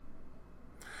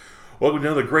Welcome to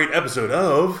another great episode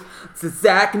of... It's a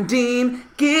Zack and Dean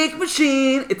Geek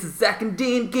Machine. It's a Zack and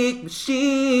Dean Geek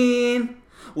Machine.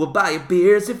 We'll buy you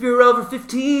beers if you're over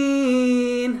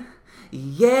 15.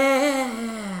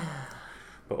 Yeah.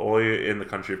 But only in the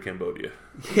country of Cambodia.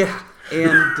 Yeah.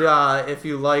 And if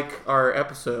you like our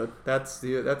episode, that's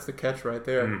the catch right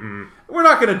there. Mm-hmm. We're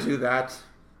not going to do that.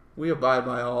 We abide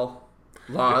by all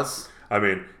laws. I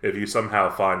mean, if you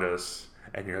somehow find us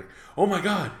and you're like, oh my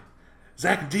god,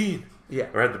 Zack and Dean. Yeah.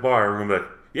 We're at the bar and we're going to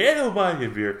be like, yeah, we'll buy you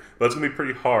a beer. But it's going to be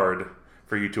pretty hard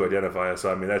for you to identify us.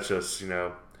 So, I mean, that's just,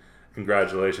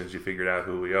 congratulations. You figured out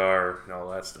who we are and all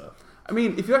that stuff. I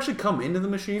mean, if you actually come into the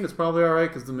machine, it's probably all right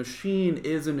because the machine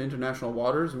is in international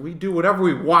waters and we do whatever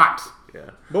we want.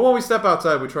 Yeah. But when we step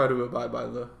outside, we try to abide by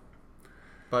the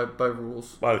by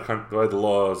rules. By the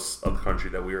laws of the country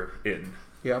that we're in.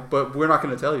 Yeah, but we're not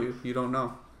going to tell you. You don't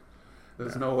know.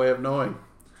 There's no way of knowing.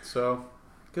 So,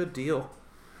 good deal.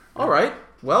 All right.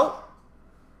 Well,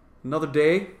 another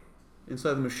day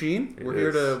inside the machine. We're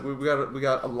here to we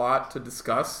got a lot to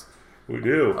discuss. We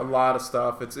do. A lot of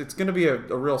stuff. It's going to be a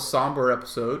real somber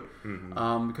episode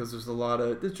because there's a lot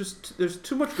of there's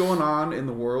too much going on in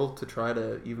the world to try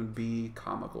to even be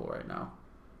comical right now.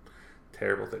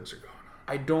 Terrible things are going on.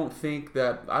 I don't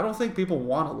think people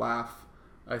want to laugh.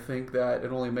 I think that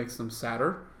it only makes them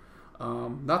sadder.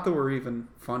 Not that we're even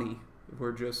funny.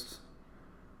 We're just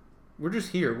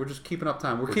here. We're just keeping up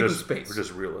time. We're keeping space. We're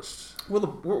just realists.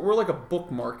 We're like a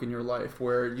bookmark in your life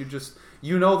where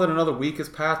you know that another week has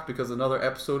passed because another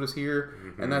episode is here,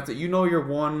 and that's it. You know you're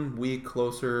 1 week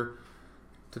closer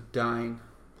to dying.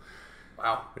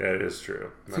 Wow. Yeah, it is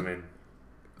true. I mean,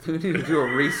 we need to do a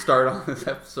restart on this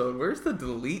episode. Where's the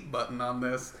delete button on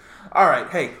this? All right,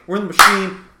 hey, we're in the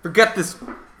machine. Forget this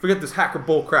hacker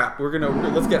bull crap.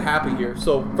 Let's get happy here.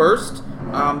 So first,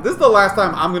 this is the last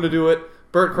time I'm gonna do it.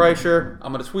 Bert Kreischer,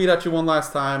 I'm going to tweet at you one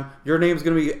last time. Your name's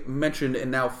going to be mentioned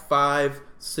in now 5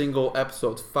 single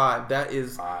episodes. 5.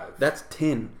 That's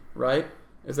 10, right?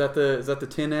 Is that the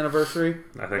 10 anniversary?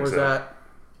 I think so. Or is that...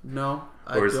 No,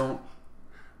 I don't...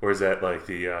 Or is that like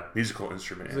the musical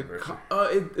instrument anniversary?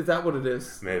 Is that what it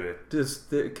is? Maybe.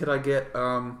 Could I get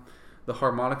the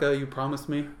harmonica you promised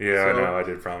me? Yeah, I know. I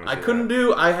did promise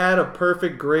you. I had a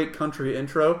perfect, great country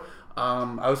intro.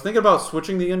 I was thinking about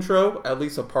switching the intro, at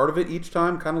least a part of it each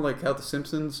time, kind of like how The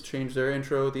Simpsons changed their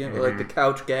intro at the end, like the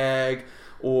couch gag,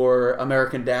 or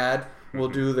American Dad will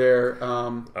do their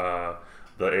the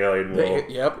alien will.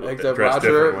 Except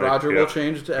Roger will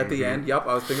change at the end. Yep,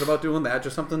 I was thinking about doing that,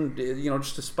 just something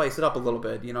just to spice it up a little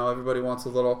bit. Everybody wants a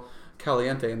little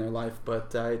caliente in their life, but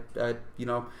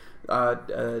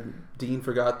Dean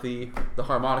forgot the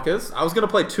harmonicas. I was gonna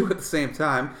play 2 at the same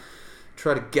time.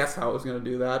 Try to guess how I was going to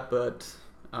do that, but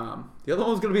the other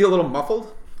one was going to be a little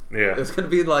muffled. Yeah. It's going to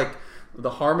be like the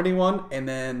harmony one, and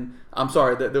then, there was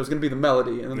going to be the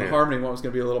melody, and then the harmony one was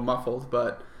going to be a little muffled,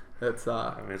 but it's...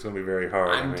 it's going to be very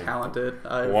hard. I'm talented.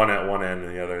 One at one end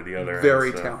and the other very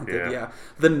end. Talented, yeah.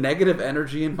 The negative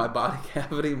energy in my body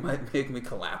cavity might make me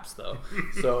collapse, though.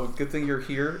 So, good thing you're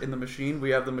here in the machine.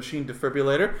 We have the machine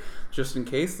defibrillator, just in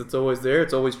case. It's always there.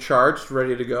 It's always charged,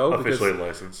 ready to go. Officially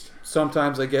licensed.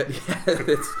 Sometimes I get...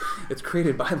 it's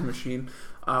created by the machine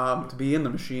to be in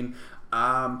the machine.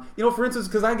 For instance,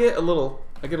 because I get a little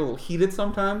heated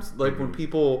sometimes. Like when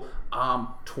people...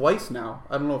 twice now,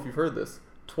 I don't know if you've heard this,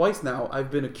 twice now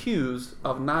I've been accused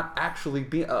of not actually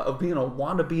being a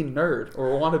wannabe nerd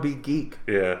or a wannabe geek.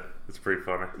 Yeah, it's pretty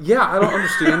funny. Yeah, I don't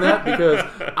understand that because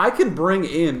I can bring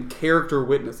in character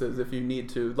witnesses if you need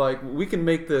to. Like, we can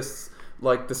make this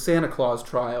like the Santa Claus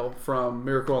trial from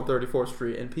Miracle on 34th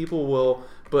Street, and people will.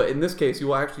 But in this case, you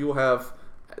will have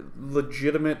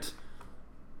legitimate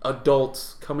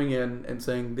adults coming in and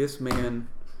saying, "This man."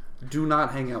 Do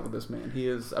not hang out with this man. He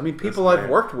is... people I've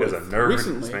worked with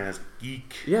recently. This man is a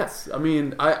geek. Yes.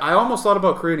 I almost thought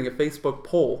about creating a Facebook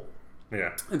poll.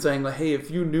 Yeah. And saying, like, hey,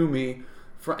 if you knew me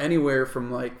from anywhere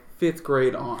from, like, 5th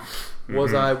grade on,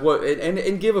 was I... what?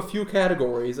 And give a few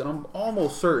categories, and I'm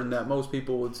almost certain that most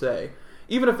people would say,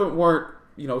 even if it weren't,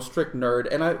 strict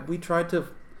nerd, and we tried to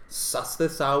suss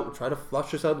this out, try to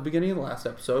flush this out at the beginning of the last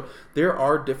episode. There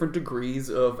are different degrees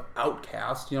of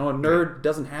outcast. A nerd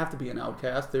doesn't have to be an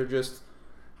outcast. They're just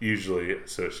usually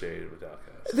associated with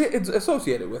outcasts. It's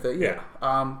associated with it, yeah.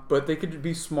 But they could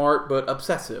be smart but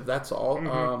obsessive. That's all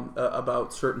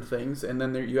about certain things. And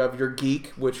then you have your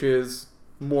geek, which is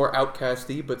more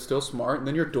outcasty but still smart. And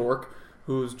then your dork,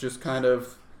 who's just kind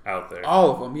of out there.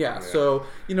 All of them, yeah. So,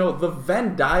 the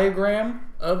Venn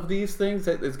diagram of these things,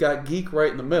 it's got geek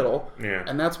right in the middle. Yeah.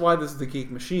 And that's why this is the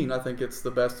geek machine. I think it's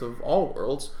the best of all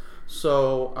worlds.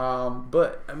 So,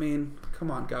 but, come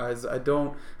on, guys. I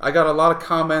got a lot of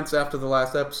comments after the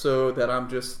last episode that I'm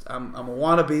a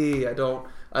wannabe. I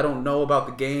don't know about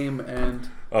the game, and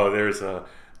there's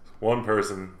one of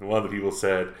the people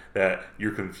said that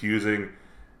you're confusing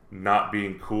not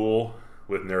being cool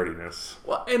with nerdiness.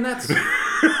 Well, and that's to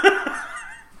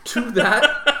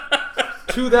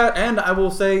that end, I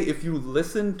will say, if you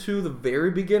listen to the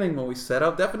very beginning when we set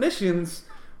out definitions,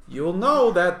 you'll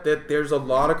know that there's a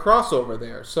lot of crossover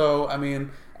there. So, I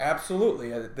mean, absolutely.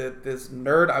 This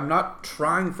nerd, I'm not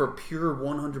trying for pure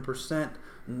 100%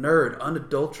 nerd,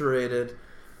 unadulterated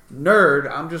nerd.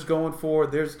 I'm just going for,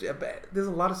 there's a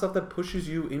lot of stuff that pushes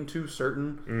you into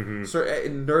certain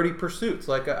nerdy pursuits.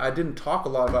 Like, I didn't talk a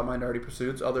lot about my nerdy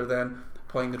pursuits other than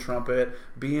playing the trumpet,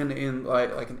 being in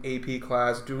like an AP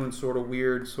class, doing sort of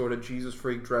weird, sort of Jesus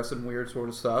freak, dressing weird sort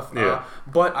of stuff. Yeah.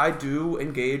 But I do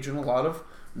engage in a lot of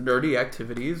nerdy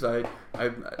activities. I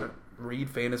read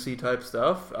fantasy type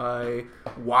stuff. I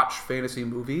watch fantasy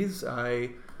movies. Are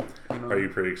you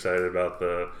pretty excited about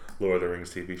the Lord of the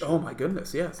Rings TV show? Oh my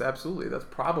goodness, yes, absolutely. That's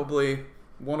probably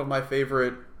one of my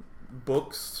favorite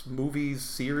books, movies,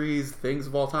 series, things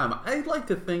of all time. I'd like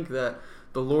to think that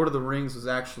the Lord of the Rings is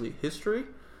actually history.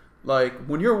 Like,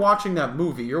 when you're watching that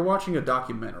movie, you're watching a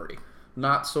documentary.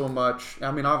 Not so much,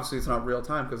 I mean, obviously it's not real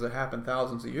time because it happened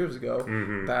thousands of years ago,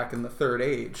 back in the Third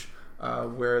Age.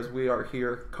 Whereas we are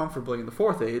here comfortably in the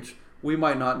Fourth Age. We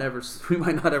might not ever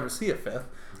see a fifth.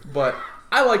 But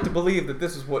I like to believe that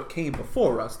this is what came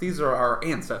before us. These are our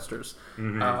ancestors.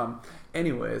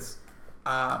 Anyways,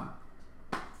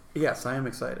 yes, I am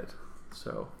excited.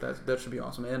 So that should be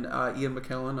awesome. And Ian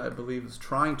McKellen, I believe, is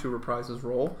trying to reprise his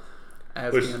role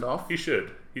as Gandalf. He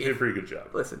should. He did a pretty good job.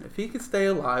 Listen, if he could stay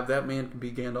alive, that man can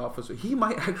be Gandalf. He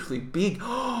might actually be.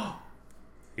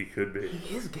 He could be.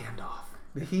 He is Gandalf.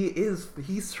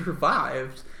 He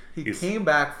survived. He came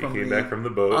back from the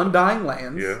boat, Undying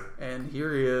Lands, and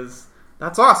here he is.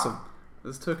 That's awesome.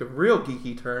 This took a real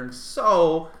geeky turn.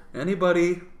 So,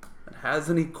 anybody that has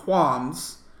any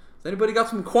qualms, has anybody got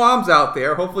some qualms out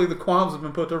there? Hopefully the qualms have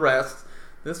been put to rest.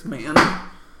 This man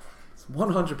is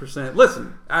 100%.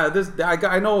 Listen,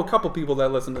 I know a couple people that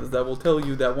listen to this that will tell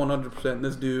you that 100%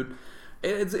 this dude,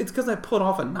 it's because I put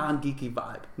off a non-geeky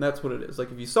vibe. And that's what it is.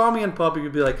 Like, if you saw me in public,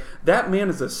 you'd be like, that man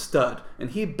is a stud, and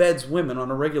he beds women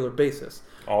on a regular basis.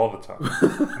 All the time.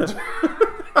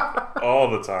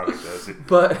 All the time he does it.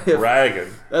 But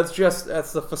bragging. That's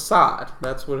the facade.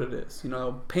 That's what it is.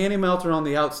 Panty melter on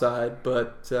the outside,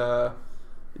 but I'm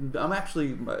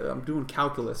doing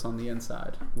calculus on the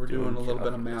inside. We're doing a little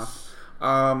bit of math.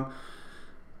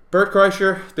 Bert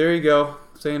Kreischer, there you go.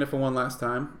 Saying it for one last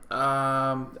time.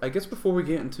 I guess before we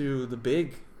get into the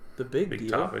big deal,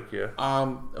 topic, yeah.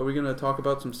 Are we going to talk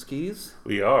about some skis?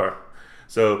 We are.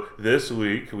 So this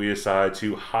week we decided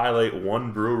to highlight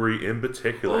one brewery in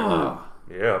particular. Oh.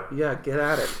 Yeah. Yeah, get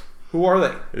at it. Who are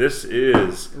they? This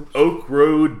is Oak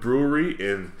Road Brewery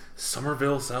in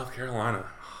Summerville, South Carolina.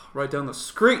 Right down the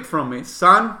street from me,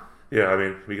 son. Yeah, I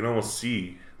mean, we can almost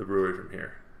see the brewery from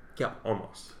here. Yeah.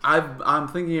 Almost. I'm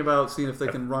thinking about seeing if they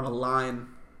can run a line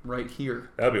right here.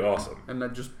 That'd be awesome. And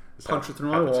then just punch it through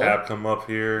my wall. Have the tab come up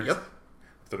here. Yep.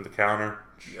 From the counter.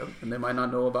 Yep. And they might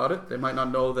not know about it. They might not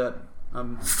know that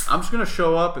I'm just gonna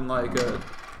show up in like a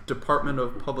Department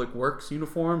of Public Works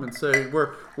uniform and say we're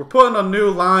putting a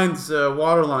new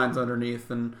water lines underneath,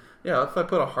 and yeah, if I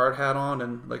put a hard hat on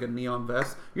and like a neon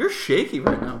vest. You're shaky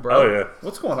right now, bro. Oh yeah.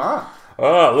 What's going on?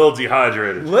 Oh, a little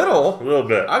dehydrated. A little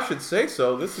bit. I should say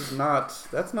so. That's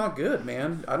not good,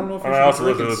 man. I don't know if I also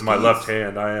looked at it with my left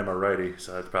hand. I am a righty,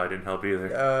 so that probably didn't help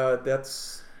either.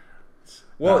 This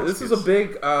is a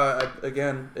big.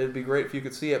 Again, it'd be great if you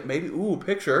could see it. Maybe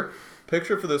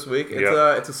picture for this week.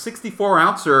 It's a 64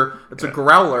 ouncer. It's a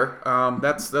growler.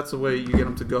 That's the way you get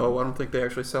them to go. I don't think they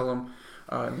actually sell them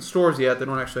in the stores yet. They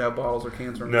don't actually have bottles or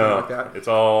cans or anything like that. It's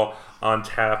all on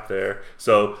tap there.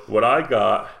 So what I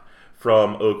got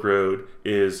from Oak Road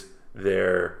is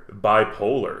their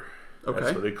bipolar. Okay.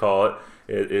 That's what they call it.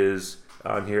 It is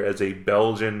on here as a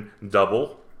Belgian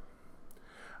double.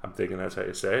 I'm thinking that's how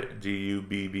you say it.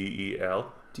 Dubbel.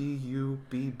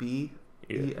 Dubbel?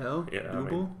 Yeah,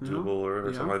 Double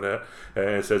or something like that. And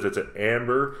it says it's an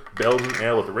amber Belgian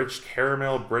ale with rich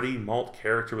caramel bready malt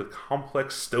character with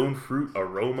complex stone fruit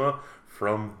aroma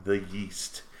from the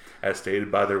yeast, as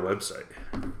stated by their website.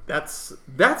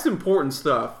 That's important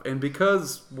stuff, and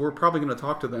because we're probably going to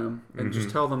talk to them and just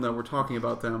tell them that we're talking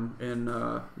about them in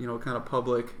kind of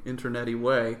public internet-y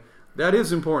way. That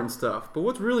is important stuff. But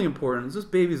what's really important is this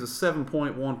baby's a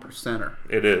 7.1%er.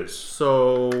 It is.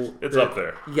 So it's up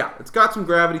there. Yeah, it's got some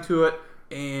gravity to it.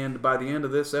 And by the end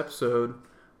of this episode,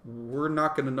 we're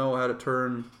not going to know how to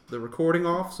turn the recording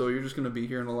off, so you're just going to be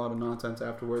hearing a lot of nonsense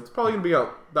afterwards. It's probably going to be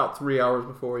out about 3 hours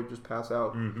before we just pass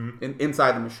out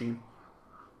inside the machine.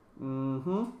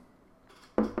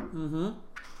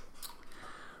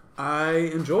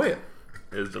 I enjoy it.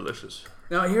 It is delicious.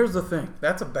 Now, here's the thing.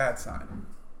 That's a bad sign.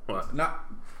 What?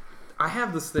 I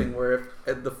have this thing where if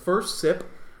at the first sip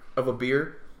of a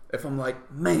beer, if I'm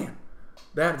like, man,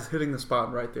 that is hitting the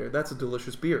spot right there. That's a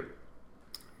delicious beer.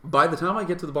 By the time I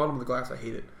get to the bottom of the glass, I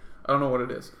hate it. I don't know what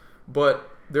it is. But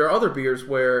there are other beers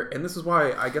where, and this is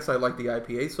why I guess I like the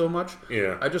IPA so much.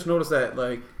 Yeah. I just noticed that,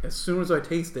 like, as soon as I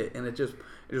taste it, and it just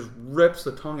rips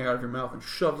the tongue out of your mouth and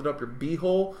shoves it up your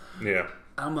beehole. Yeah.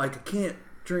 I'm like, I can't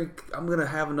drink. I'm gonna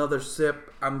have another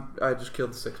sip. I just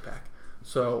killed the 6-pack.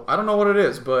 So I don't know what it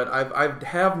is, but I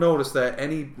have noticed that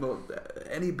any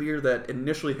beer that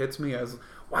initially hits me as,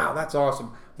 wow, that's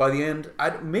awesome. By the end,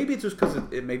 maybe it's just because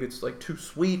maybe it's like too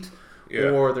sweet,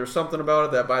 or there's something about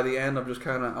it that by the end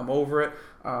I'm over it.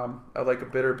 I like a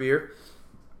bitter beer.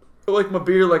 I like my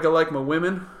beer like I like my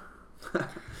women.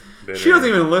 She doesn't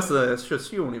even listen to this.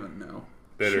 She won't even know.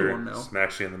 Bitter, she won't know.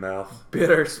 smacks you in the mouth.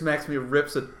 Bitter smacks me,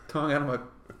 rips the tongue out of my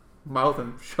mouth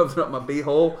and shoves it up my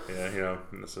beehole. Yeah,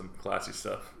 some classy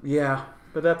stuff. Yeah,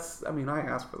 but that's, I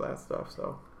asked for that stuff,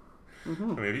 so. I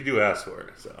mean, you do ask for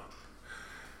it, so.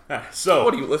 So.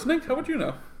 What, are you listening? How would you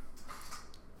know?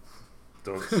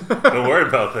 Don't worry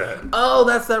about that. Oh,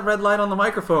 that's that red light on the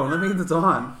microphone. That means it's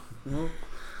on. Well,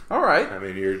 all right. I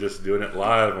mean, you're just doing it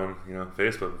live on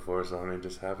Facebook before, so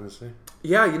just happen to see.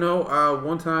 Yeah,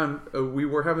 one time we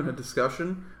were having a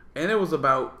discussion, and it was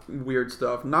about weird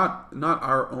stuff. Not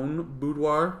our own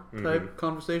boudoir type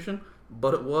conversation,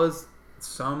 but it was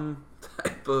some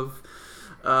type of.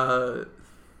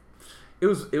 It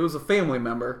was a family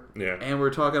member. Yeah. And we were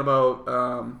talking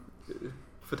about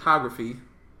photography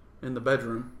in the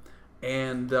bedroom,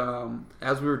 and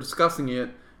as we were discussing it,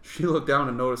 she looked down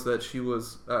and noticed that she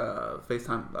was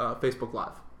Facebook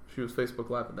Live. She was Facebook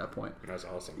Live at that point. That's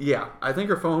awesome. Yeah, I think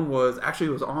her phone was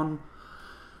on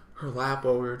her lap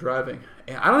while we were driving,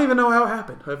 and I don't even know how it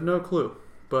happened. I have no clue.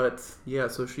 But yeah,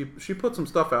 so she put some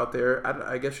stuff out there.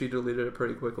 I guess she deleted it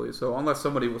pretty quickly. So unless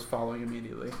somebody was following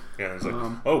immediately. Yeah, it's like,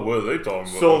 oh, what are they talking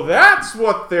about? So that's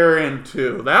what they're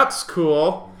into. That's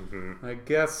cool. I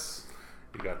guess.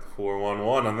 You got the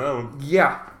 411 on them.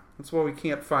 Yeah, that's why we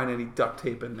can't find any duct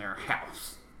tape in their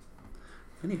house.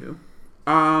 Anywho,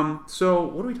 so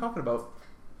what are we talking about?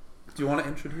 Do you want to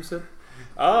introduce it?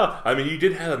 You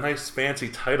did have a nice fancy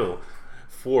title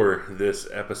for this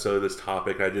episode, this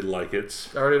topic. I did like it.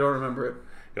 I already don't remember it.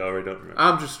 You already don't remember.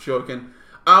 I'm just joking.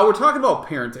 We're talking about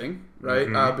parenting,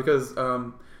 right? Because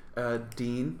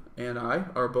Dean and I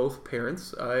are both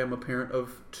parents. I am a parent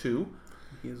of 2.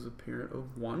 He is a parent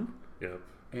of 1. Yep.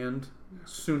 And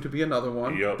soon to be another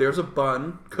one. Yep. There's a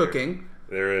bun cooking.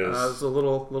 There is. There's a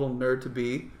little nerd to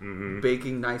be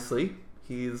baking nicely.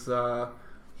 He's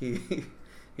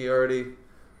he already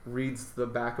reads the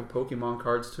back of Pokemon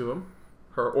cards to him.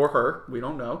 Her, we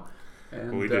don't know.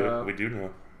 And we do know.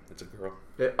 It's a girl.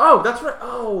 Oh, that's right.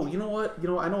 Oh, you know what?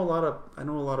 I know a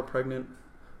lot of pregnant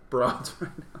broads right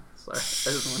now. Sorry, I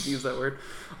just want to use that word.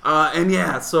 And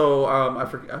yeah, so I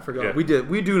forgot. Yeah.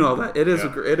 We do know that it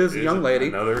is a young lady.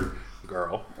 Another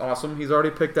girl. Awesome. He's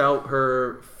already picked out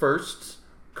her first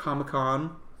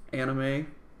Comic-Con anime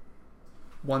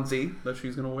onesie that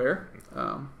she's gonna wear.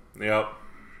 Yep.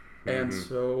 And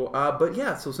so, but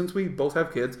yeah, so since we both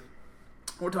have kids,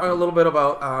 we're talking a little bit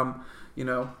about,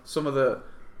 some of the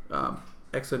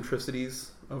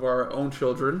eccentricities of our own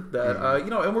children that,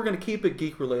 and we're going to keep it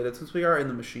geek related since we are in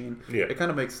the machine. Yeah. It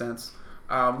kind of makes sense.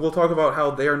 We'll talk about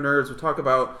how they're nerds. We'll talk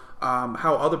about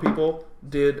how other people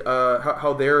did,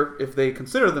 how they're, if they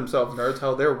consider themselves nerds,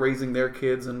 how they're raising their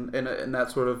kids in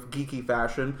that sort of geeky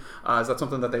fashion. Is that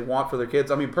something that they want for their kids?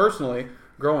 I mean, personally,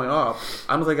 growing up,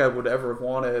 I don't think I would ever have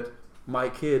wanted my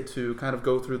kid to kind of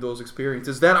go through those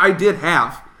experiences that I did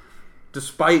have,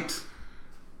 despite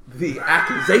the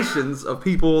accusations of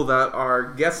people that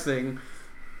are guessing,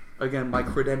 again, my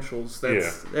credentials.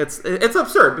 It's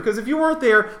absurd, because if you weren't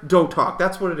there, don't talk.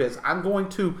 That's what it is. I'm going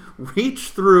to reach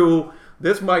through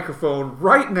this microphone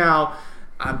right now.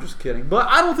 I'm just kidding. But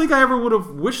I don't think I ever would have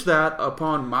wished that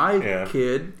upon my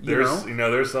kid.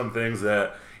 There's some things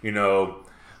that,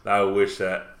 I wish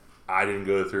that I didn't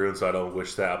go through, and so I don't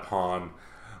wish that upon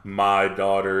my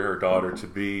daughter or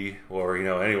daughter-to-be, or,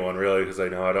 anyone really, because I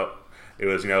know I don't. It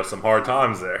was, some hard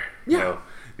times there. Yeah.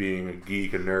 Being a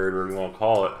geek, a nerd, whatever you want to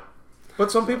call it.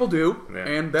 But some people do,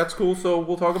 and that's cool, so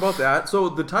we'll talk about that. So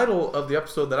the title of the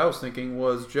episode that I was thinking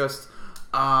was just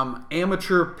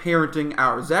Amateur Parenting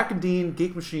Hour. Zack and Dean,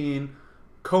 Geek Machine,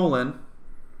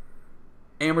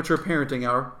 amateur parenting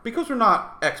hour because we're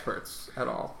not experts at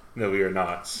all. No, we are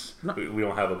not. No. We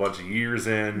don't have a bunch of years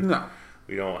in. No.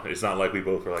 We don't. It's not like we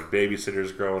both were like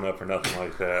babysitters growing up or nothing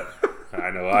like that. I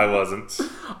know I wasn't.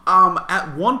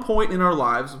 At one point in our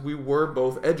lives, we were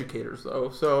both educators, though.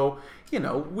 So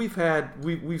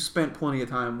we've spent plenty of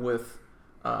time with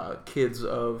kids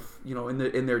of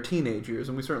in their teenage years,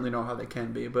 and we certainly know how they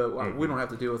can be. But we don't have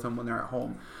to deal with them when they're at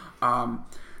home.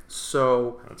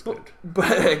 So that's good.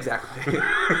 But exactly.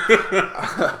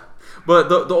 But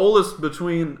the oldest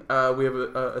between we have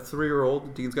a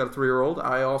 3-year-old. Dean's got a 3-year-old.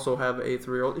 I also have a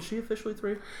 3-year-old. Is she officially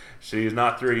 3? She's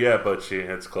not 3 yet, but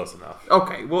it's close enough.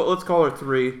 Okay, well let's call her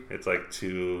 3. It's like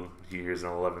 2 years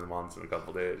and 11 months and a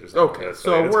couple days. Okay,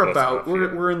 so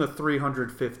we're in the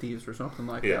 350s or something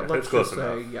like that. Let's just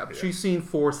say she's seen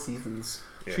 4 seasons.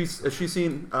 Yeah. She's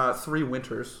seen 3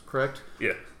 winters, correct?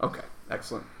 Yeah. Okay,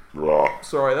 excellent.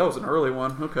 Sorry, that was an early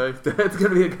one. Okay, that's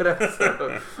gonna be a good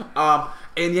episode.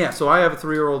 So I have a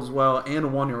 3-year-old as well and a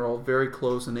 1-year-old, very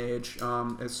close in age.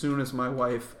 As soon as my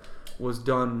wife was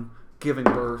done giving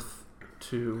birth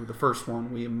to the first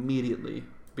one, we immediately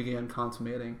began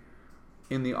consummating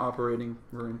in the operating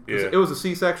room. It was a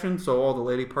C-section, so all the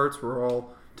lady parts were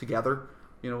all together.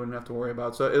 We didn't have to worry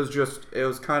about. So it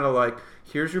was kind of like,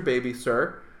 here's your baby,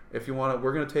 sir. If you want to,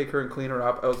 we're going to take her and clean her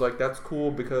up. I was like, that's cool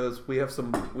because we have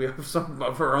some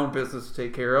of our own business to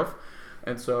take care of.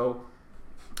 And so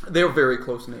they were very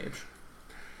close in age.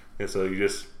 And so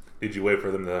did you wait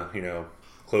for them to,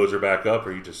 close her back up,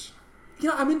 or you just...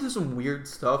 I'm into some weird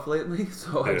stuff lately,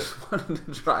 so I just wanted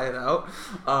to try it out.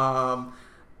 I'm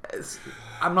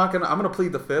gonna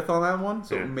plead the fifth on that one.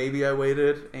 So maybe I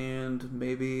waited, and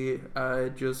maybe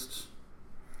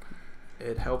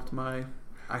it helped I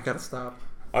gotta stop.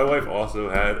 My wife also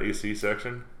had a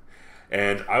C-section,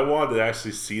 and I wanted to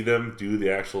actually see them do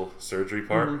the actual surgery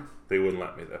part. Mm-hmm. They wouldn't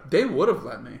let me, though. They would have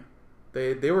let me.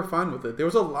 They were fine with it. There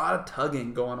was a lot of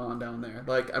tugging going on down there.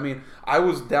 I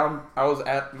was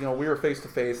at, we were face to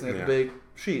face, and they had the big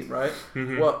sheet, right?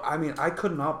 Mm-hmm. Well, I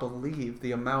could not believe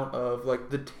the amount of,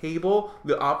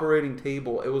 the operating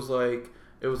table, it was like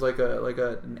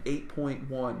an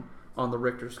 8.1 on the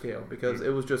Richter scale, because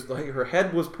it was just like her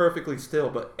head was perfectly still,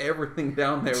 but everything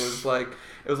down there was like,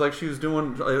 it was like she was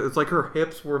doing, it's like her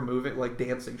hips were moving, like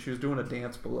dancing. She was doing a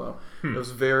dance below. It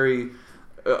was very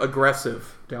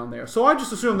aggressive down there. So I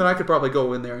just assumed that I could probably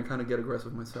go in there and kind of get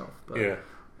aggressive myself. But,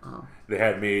 they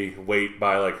had me wait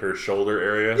by her shoulder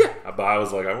area. Yeah. But I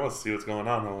was like, I want to see what's going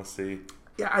on. I want to see.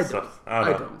 Yeah, I don't.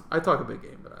 I don't. I talk a big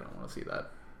game, but I don't want to see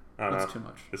that. That's too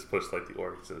much. Just push the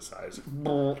organs to the sides.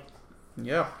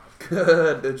 Yeah.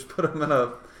 Good. They just put them in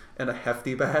a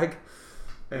hefty bag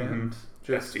and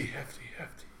just hefty.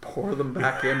 pour them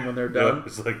back in when they're done. Yep.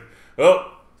 It's like,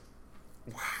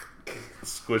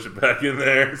 squish it back in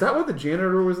there. Is that why the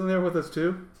janitor was in there with us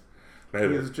too?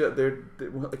 Maybe. They're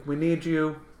like, we need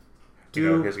you. He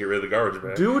has to get rid of the garbage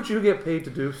bag. Do what you get paid to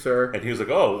do, sir. And he was like,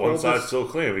 one side's still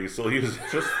clean. We can still use it.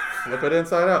 Just flip it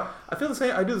inside out. I feel the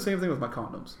same. I do the same thing with my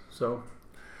condoms. So,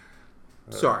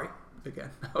 sorry again.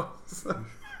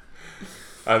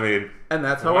 And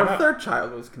that's how our third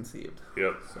child was conceived.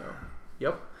 Yep. So,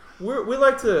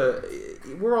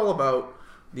 we're all about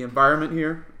the environment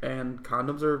here, and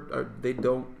condoms they're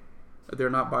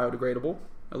not biodegradable.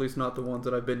 At least not the ones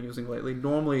that I've been using lately.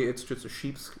 Normally, it's just a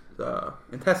sheep's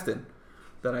intestine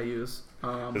that I use.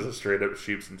 This is straight up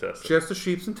sheep's intestine. Just a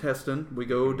sheep's intestine. We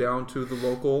go down to the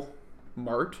local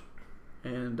mart,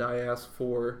 and I ask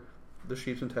for the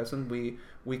sheep's intestine.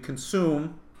 We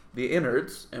consume the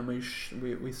innards, and we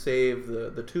save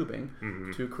the tubing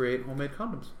to create homemade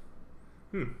condoms.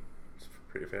 It's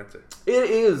pretty fancy. It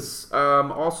is.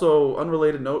 Also,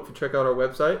 unrelated note, if you check out our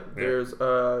website, there's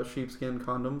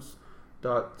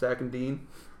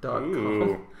sheepskincondoms.zackanddean.com.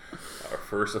 Ooh, our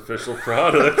first official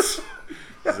product.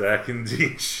 Zack and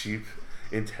Dean sheep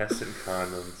intestine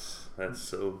condoms. That's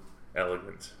so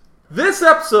elegant. This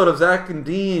episode of Zack and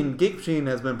Dean Geek Machine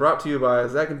has been brought to you by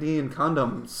Zack and Dean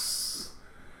Condoms.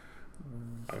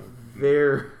 I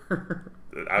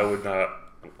would not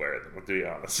wear them, to be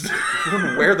honest. You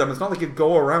wouldn't wear them. It's not like you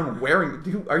go around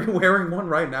wearing... Are you wearing one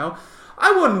right now?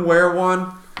 I wouldn't wear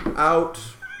one out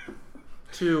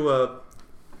to...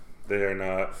 They are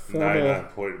not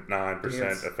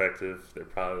 99.9% effective. They're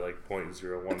probably like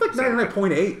 0.01%. It's like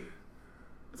 99.8.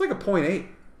 It's like a 0.8.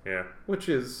 Yeah. Which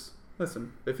is...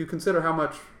 Listen, if you consider how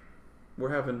much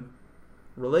we're having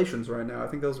relations right now, I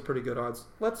think those are pretty good odds.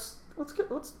 Let's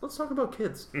talk about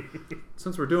kids.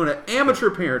 Since we're doing it, amateur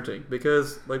parenting,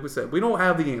 because like we said, we don't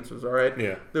have the answers, all right?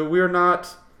 Yeah. We're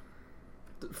not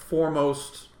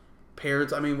foremost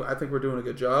parents, I mean, I think we're doing a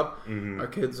good job. Mm-hmm. Our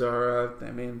kids are,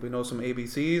 I mean, we know some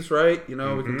ABCs, right? You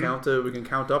know, we can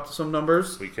count up to some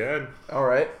numbers. We can. All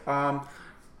right.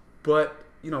 But,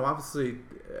 you know, obviously,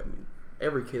 I mean,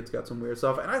 every kid's got some weird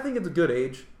stuff. And I think it's a good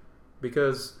age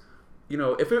because, you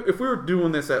know, if we were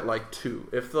doing this at like 2,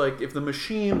 if the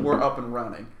machine were up and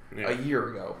running a year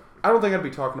ago, I don't think I'd be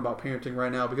talking about parenting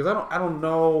right now because I don't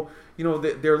know, you know,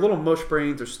 they're little mush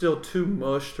brains. They're still too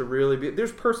mush to really be.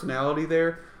 There's personality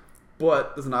there,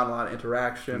 but there's not a lot of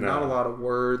interaction, not a lot of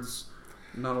words,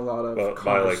 not a lot of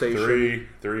conversation. By like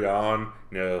three on,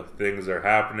 you know, things are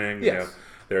happening. Yes. You know,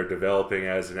 they're developing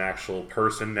as an actual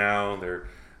person now. Their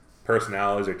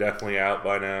personalities are definitely out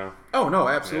by now. Oh no,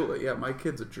 absolutely. Yeah, my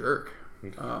kid's a jerk.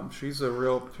 She's a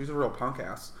real punk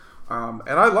ass. And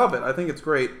I love it. I think it's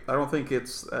great. I don't think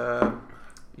it's,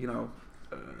 you know,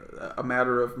 a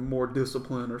matter of more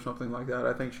discipline or something like that.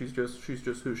 I think she's just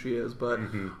who she is. But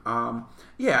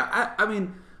yeah, I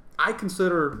mean, I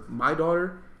consider my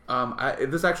daughter.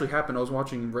 This actually happened. I was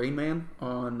watching Rain Man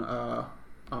on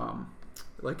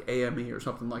like AME or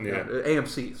something like that.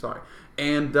 AMC, sorry.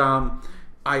 And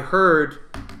I heard,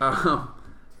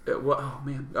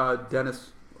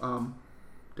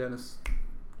 Dennis.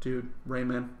 Dude, Rain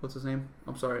Man, what's his name?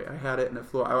 I'm sorry, I had it and it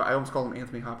flew. I almost called him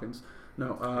Anthony Hopkins.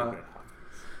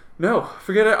 No,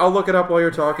 forget it. I'll look it up while you're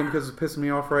talking because it's pissing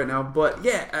me off right now. But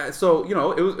yeah, so you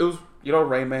know, it was you know,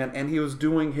 Rain Man, and he was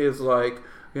doing his like,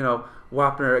 you know,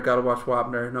 Wapner, gotta watch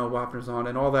Wapner. No, Wapner's on,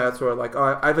 and all that sort of like.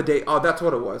 Oh, I have a date. Oh, that's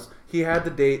what it was. He had the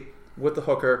date with the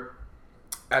hooker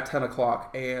at 10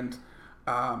 o'clock, and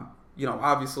you know,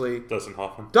 obviously Dustin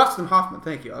Hoffman,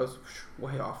 thank you. I was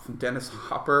way off. Dennis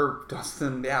Hopper,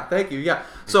 Dustin, yeah, thank you, yeah.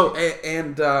 So,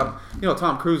 and you know,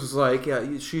 Tom Cruise is like,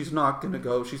 yeah, she's not going to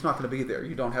go. She's not going to be there.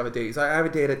 You don't have a date. I have a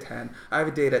date at 10. I have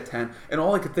a date at 10. And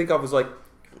all I could think of was like,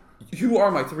 you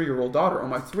are my 3-year-old daughter. Or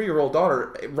my 3-year-old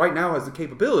daughter right now has the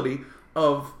capability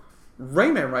of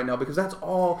Rain Man right now because that's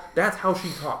how she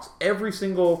talks.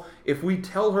 If we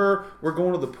tell her we're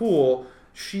going to the pool,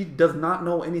 she does not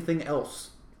know anything else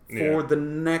for the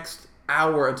next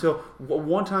hour until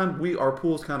one time our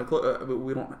pool's kind of close.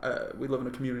 We live in a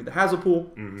community that has a pool.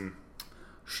 Mm-hmm.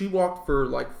 She walked for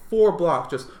like 4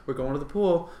 blocks. Just we're going to the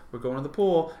pool. We're going to the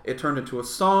pool. It turned into a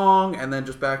song, and then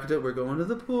just back to it. We're going to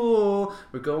the pool.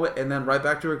 We're going, and then right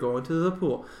back to we're going to the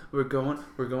pool. We're going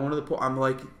to the pool. I'm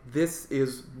like, this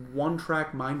is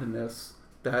one-track mindedness.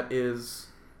 That is,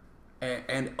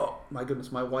 and oh my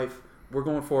goodness, my wife. We're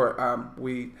going for,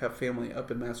 we have family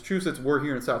up in Massachusetts. We're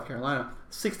here in South Carolina.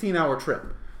 16-hour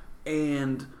trip.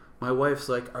 And my wife's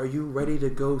like, are you ready to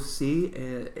go see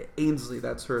Ainsley?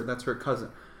 That's her cousin.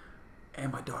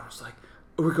 And my daughter's like,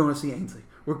 we're going to see Ainsley.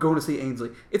 We're going to see Ainsley.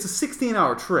 It's a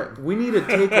 16-hour trip. We need to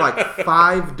take like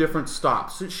 5 different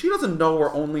stops. She doesn't know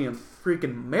we're only in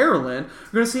freaking Maryland.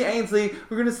 We're going to see Ainsley.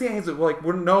 We're going to see Ainsley. Like,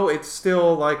 no, it's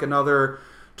still like another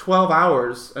 12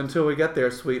 hours until we get there,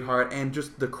 sweetheart. And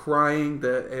just the crying,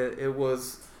 it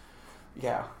was,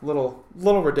 yeah, little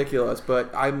ridiculous. But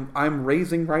I'm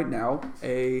raising right now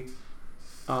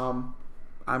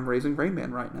I'm raising Rain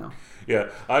Man right now. Yeah,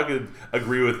 I could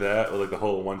agree with that, with like the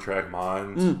whole one-track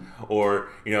minds. Or,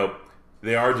 you know,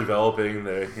 they are developing,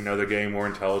 they're getting more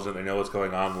intelligent, they know what's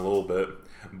going on a little bit.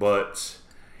 But,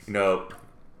 you know,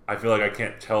 I feel like I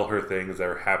can't tell her things that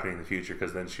are happening in the future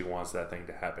because then she wants that thing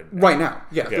to happen now. Right now.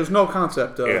 Yeah, there's no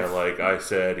concept of... Yeah, like I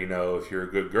said, you know, if you're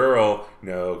a good girl, you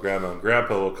know, Grandma and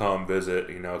Grandpa will come visit,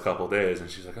 you know, a couple of days. And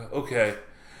she's like, oh, okay.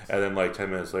 And then like 10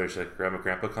 minutes later, she's like, Grandma and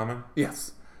Grandpa coming?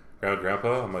 Yes. Grandma and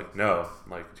Grandpa? I'm like, no,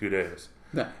 like 2 days.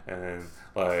 No. And then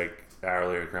like an hour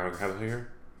later, Grandma and Grandpa here?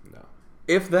 No.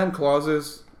 If-then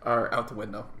clauses are out the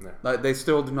window. No. Like, they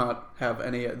still do not have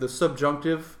any... The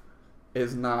subjunctive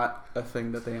is not a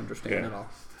thing that they understand at all.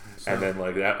 So. And then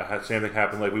like that same thing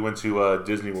happened. Like we went to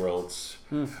Disney Worlds,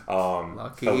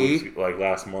 lucky, like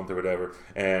last month or whatever,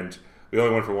 and we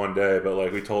only went for 1 day. But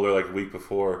like we told her like a week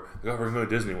before, like, oh, we're going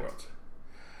to Disney World,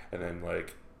 and then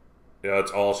like, yeah,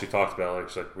 that's all she talked about. Like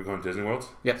she's like, we're going to Disney World.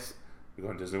 Yes. We're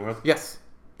going to Disney World. Yes.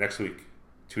 Next week,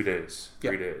 2 days,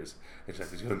 3 days. And she's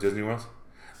like, did you go to Disney World?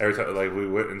 Every time like we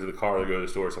went into the car to go to the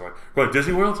store, so I'm like, we're going to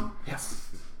Disney World? Yes.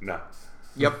 No.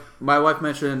 Yep, my wife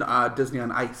mentioned Disney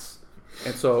on Ice,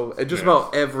 and so just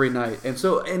about every night, and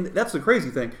that's the crazy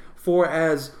thing. For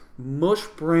as mush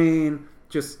brain,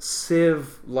 just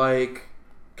sieve like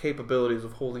capabilities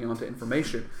of holding on to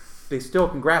information, they still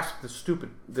can grasp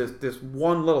this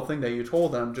one little thing that you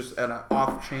told them just at an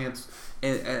off chance.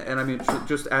 And I mean,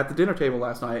 just at the dinner table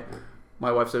last night,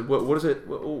 my wife said, "What is it?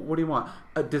 What do you want?"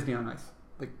 Disney on Ice.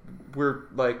 Like we're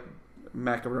like.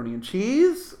 Macaroni and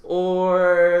cheese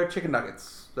or chicken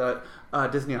nuggets?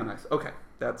 Disney on Ice. Okay.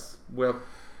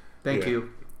 Thank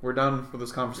you. We're done with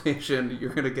this conversation. You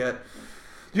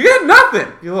get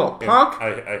nothing, you little punk.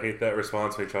 I hate that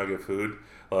response when you try to get food.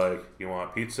 Like, you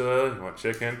want pizza, you want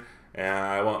chicken, and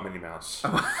I want Minnie Mouse.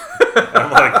 I'm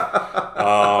like,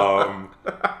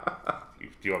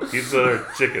 do you want pizza or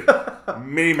chicken?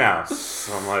 Minnie Mouse.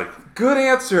 I'm like, good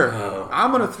answer.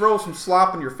 I'm gonna throw some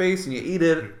slop in your face and you eat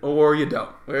it, or you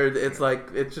don't. It's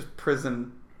just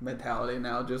prison mentality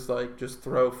now. Just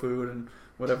throw food and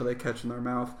whatever they catch in their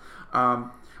mouth.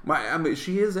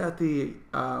 She is at the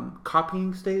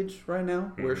copying stage right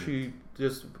now, where she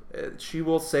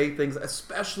will say things,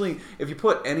 especially if you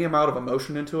put any amount of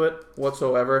emotion into it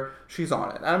whatsoever. She's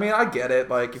on it. I mean, I get it.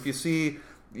 Like, if you see,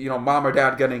 mom or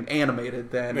dad getting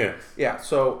animated, then yeah.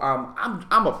 So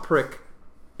I'm a prick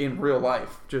in real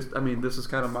life. This is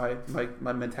kind of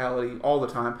my mentality all the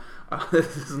time.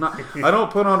 This is not. I don't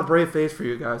put on a brave face for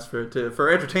you guys for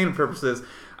entertainment purposes.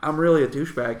 I'm really a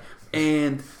douchebag.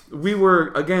 And we're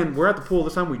at the pool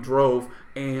this time. We drove,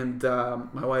 and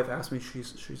my wife asked me.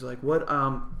 She's like, "What?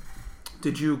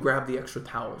 Did you grab the extra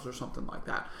towels or something like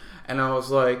that?" And I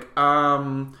was like,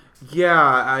 "Yeah,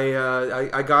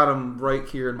 I got them right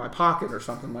here in my pocket or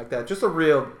something like that." Just a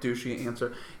real douchey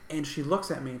answer. And she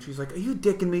looks at me and she's like, "Are you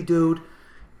dicking me, dude?"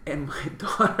 And my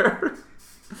daughter,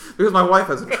 because my wife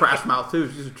has a trash mouth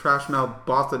too. She's a trash mouth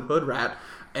Boston hood rat,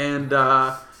 and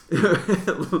my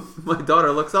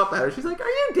daughter looks up at her. She's like, "Are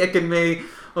you dicking me?"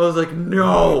 I was like,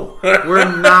 "No,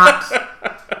 we're not.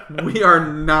 We are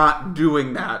not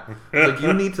doing that." Like,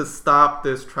 you need to stop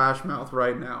this trash mouth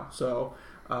right now. So,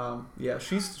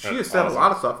 she has said a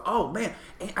lot of stuff. Oh man,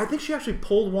 I think she actually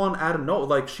pulled one out of nowhere.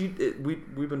 Like,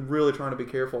 we've been really trying to be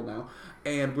careful now.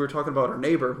 And we were talking about our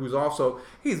neighbor,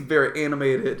 he's very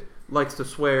animated, likes to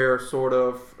swear, sort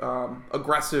of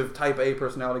aggressive type A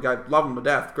personality guy. Love him to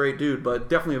death, great dude, but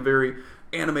definitely a very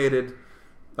animated,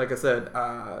 like I said,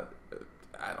 I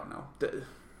don't know,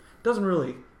 doesn't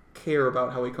really care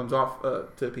about how he comes off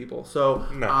to people. So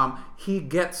he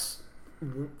gets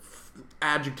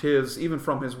adjectives even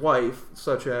from his wife,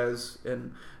 such as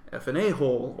an effing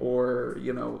a-hole, or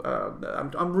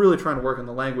I'm really trying to work on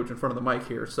the language in front of the mic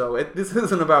here. So this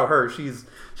isn't about her. She's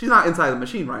not inside the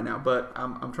machine right now, but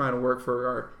I'm trying to work for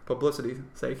our publicity's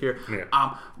sake here.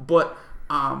 Yeah. But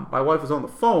my wife was on the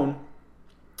phone,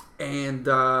 and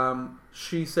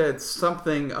she said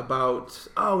something about,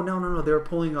 "Oh, no, they're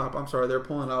pulling up. I'm sorry, they're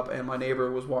pulling up," and my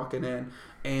neighbor was walking in,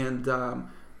 and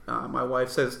my wife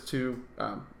says to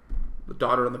the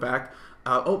daughter in the back,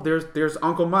 "Oh, there's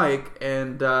Uncle Mike,"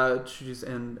 and my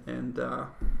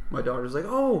daughter's like,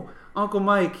 "Oh, Uncle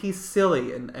Mike, he's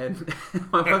silly," and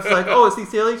my wife's like, "Oh, is he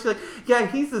silly?" She's like, "Yeah,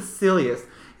 he's the silliest.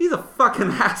 He's a fucking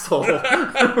asshole."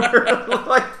 We're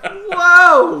like,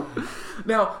 whoa.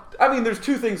 Now, there's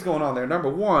two things going on there. Number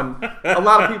one, a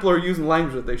lot of people are using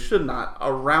language that they should not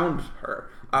around her.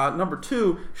 Number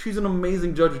two, she's an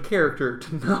amazing judge of character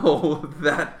to know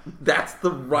that that's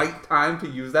the right time to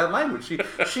use that language.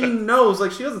 She knows,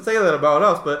 like, she doesn't say that about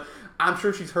us, but I'm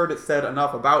sure she's heard it said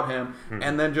enough about him,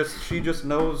 and then she just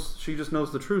knows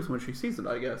the truth when she sees it,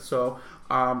 I guess. So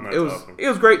it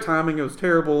was great timing. It was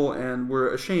terrible, and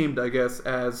we're ashamed, I guess,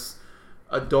 as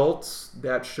adults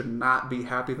that should not be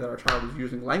happy that our child is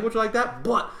using language like that.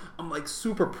 But I'm like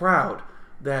super proud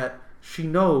that she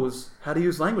knows how to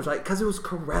use language, like, because it was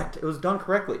correct. It was done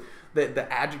correctly. The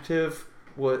adjective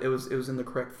was in the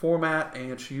correct format,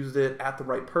 and she used it at the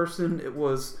right person. It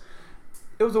was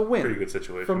a win. Pretty good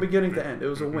situation from beginning to end. It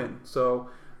was a win. So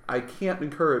I can't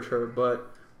encourage her,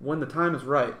 but when the time is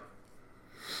right,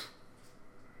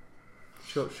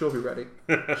 she'll be ready.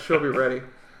 She'll be ready.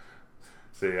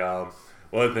 See,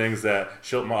 one of the things that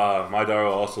my daughter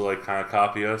will also like kind of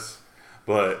copy us,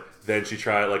 but then she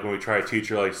tried, like, when we try to teach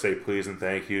her, like, say please and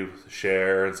thank you,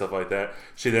 share and stuff like that,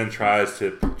 she then tries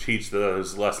to teach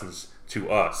those lessons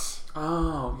to us.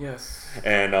 Oh, yes.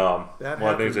 And one of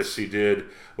the things that she did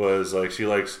was, like, she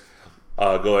likes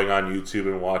going on YouTube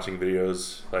and watching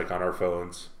videos, like, on our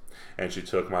phones. And she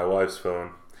took my wife's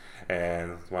phone,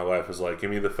 and my wife was like, "Give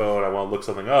me the phone, I want to look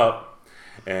something up."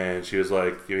 And she was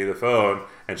like, "Give me the phone,"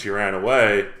 and she ran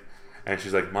away. And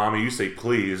she's like, "Mommy, you say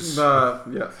please."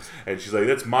 Yes. And she's like,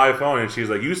 "That's my phone." And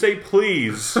she's like, "You say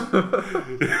please."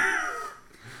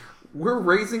 We're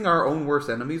raising our own worst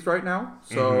enemies right now.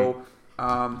 So,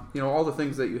 all the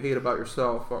things that you hate about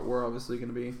yourself, we're obviously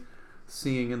going to be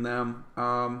seeing in them.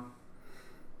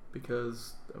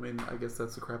 Because, I guess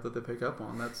that's the crap that they pick up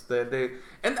on.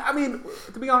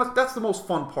 To be honest, that's the most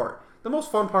fun part. the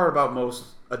most fun part about most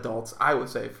adults, I would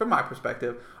say, from my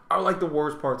perspective, are like the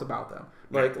worst parts about them.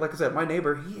 Like I said, my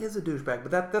neighbor, he is a douchebag,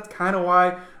 but that's kind of why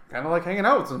I kind of like hanging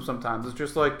out with him sometimes. It's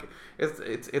just like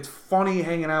it's funny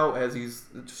hanging out as he's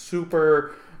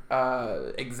super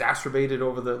exacerbated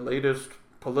over the latest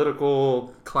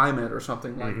political climate or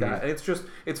something like that. And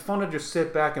it's fun to just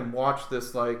sit back and watch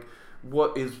this, like,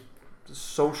 what is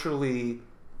socially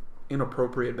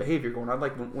inappropriate behavior going on.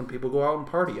 Like when people go out and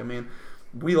party. I mean,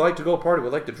 we like to go party. We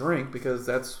like to drink because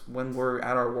that's when we're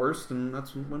at our worst, and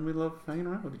that's when we love hanging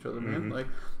around with each other, man. Like,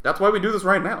 that's why we do this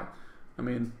right now. I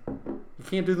mean, you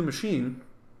can't do the machine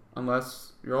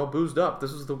unless you're all boozed up.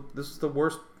 This is the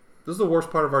worst. This is the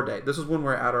worst part of our day. This is when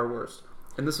we're at our worst,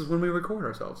 and this is when we record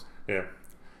ourselves. Yeah,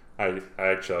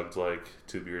 I chugged like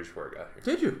 2 beers before I got here.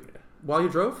 Did you? Yeah. While you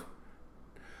drove?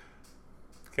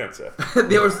 Can't say.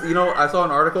 There was, I saw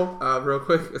an article, real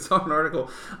quick. I saw an article.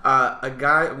 A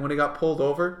guy, when he got pulled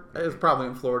over, it was probably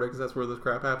in Florida because that's where this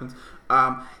crap happens.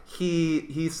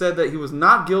 He said that he was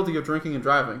not guilty of drinking and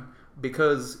driving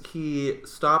because he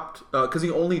stopped, because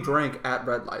he only drank at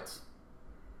red lights.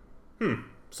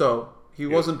 So he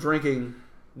wasn't drinking.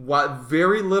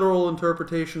 Very literal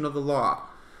interpretation of the law.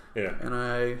 Yeah.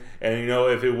 And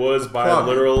if it was by a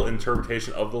literal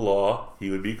interpretation of the law, he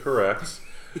would be correct.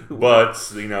 But it's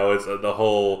the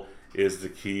whole is the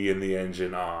key in the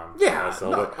engine on. Yeah.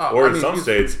 Or in some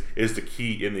states, is the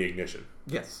key in the ignition.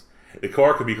 Yes. The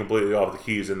car could be completely off. The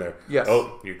key's in there. Yes.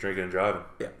 Oh, you're drinking and driving.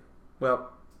 Yeah.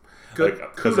 Well, good.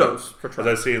 Kudos for trying.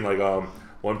 Because I've seen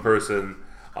one person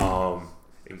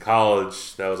in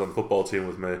college that was on the football team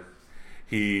with me.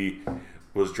 He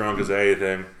was drunk as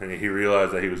anything, and he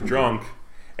realized that he was drunk,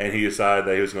 and he decided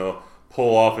that he was going to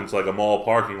pull off into like a mall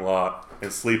parking lot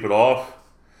and sleep it off.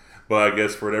 But I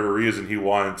guess for whatever reason, he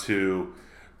wanted to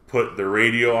put the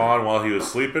radio on while he was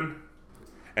sleeping.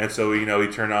 And so, he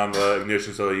turned on the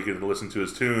ignition so that he could listen to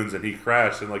his tunes, and he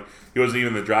crashed. And, he wasn't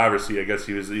even in the driver's seat. I guess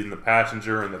he was in the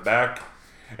passenger in the back.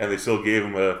 And they still gave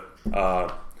him a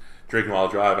drinking while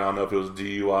driving. I don't know if it was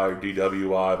DUI or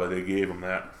DWI, but they gave him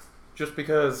that. Just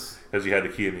because he had the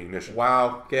key in the ignition.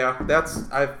 Wow. Yeah,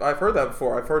 I've heard that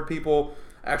before. I've heard people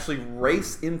actually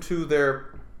race into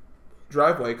their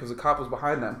driveway because the cop was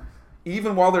behind them.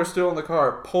 Even while they're still in the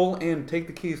car, pull in, take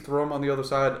the keys, throw them on the other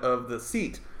side of the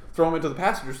seat, throw them into the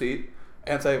passenger seat,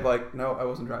 and say, no, I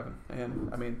wasn't driving.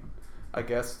 And, I mean, I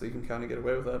guess you can kind of get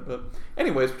away with that. But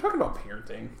anyways, we're talking about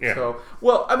parenting. Yeah. So,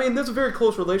 there's a very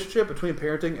close relationship between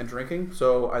parenting and drinking.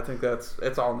 So I think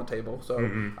it's all on the table. So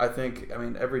I think,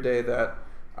 every day that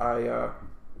I,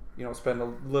 spend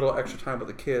a little extra time with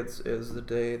the kids is the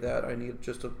day that I need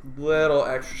just a little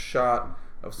extra shot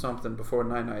of something before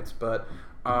night nights. But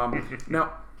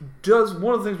now,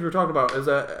 one of the things we were talking about is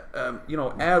that,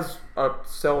 as a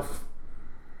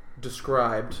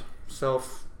self-described,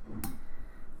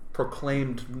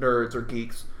 proclaimed nerds or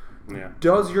geeks,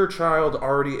 does your child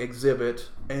already exhibit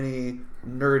any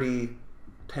nerdy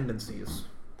tendencies?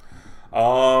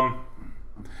 My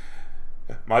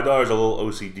daughter's a little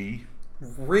OCD.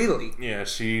 Really? Yeah,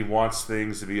 she wants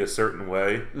things to be a certain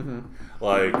way.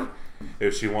 Like,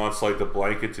 if she wants the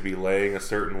blanket to be laying a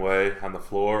certain way on the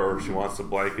floor, or if she wants the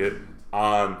blanket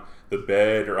on the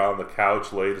bed or on the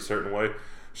couch laid a certain way,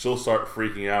 she'll start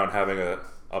freaking out and having a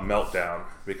meltdown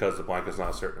because the blanket's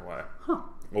not a certain way.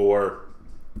 Or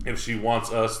if she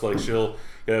wants us, she'll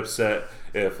get upset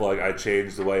if I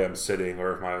change the way I'm sitting,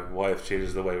 or if my wife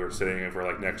changes the way we're sitting, if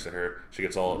we're next to her, she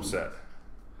gets all upset.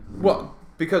 Well,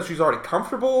 because she's already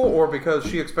comfortable, or because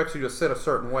she expects you to sit a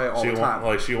certain way all the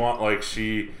time? She wants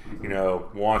you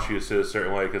to sit a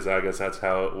certain way because I guess that's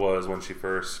how it was when she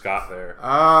first got there.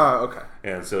 Ah, okay.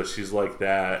 And so she's like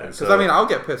that. Because I'll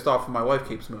get pissed off if my wife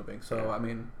keeps moving. So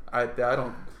I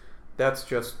don't. That's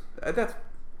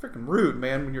freaking rude,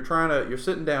 man. When you're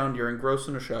sitting down, you're engrossed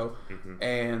in a show,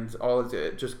 and all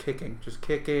it's just kicking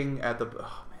at the.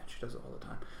 Oh man, she does it all the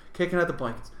time. Kicking at the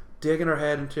blankets, digging her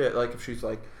head into it, if she's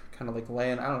kind of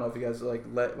laying. I don't know if you guys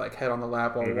let head on the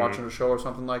lap while watching a show or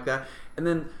something like that. And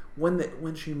then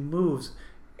when she moves,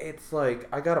 it's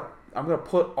I'm gonna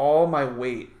put all my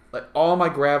weight, all my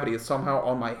gravity is somehow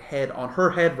on her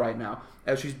head right now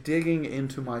as she's digging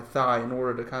into my thigh in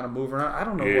order to kind of move around. I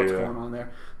don't know what's going on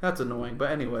there. That's annoying. But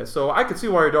anyway, so I could see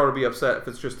why your daughter would be upset if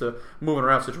it's just a moving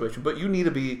around situation. But you need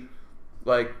to be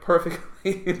perfectly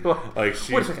wait a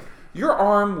second. Your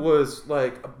arm was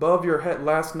above your head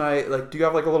last night. Do you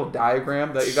have a little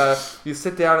diagram that you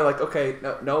sit down and okay,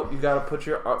 no, you gotta put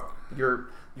your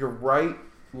right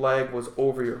leg was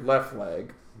over your left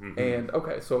leg, and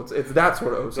okay, so it's that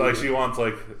sort of OCD. So she wants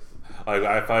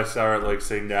if I start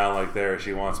sitting down there,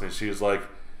 she wants me. She's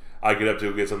I get up to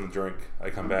go get something to drink. I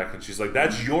come back and she's like,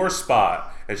 "That's your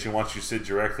spot," and she wants you to sit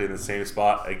directly in the same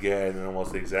spot again, in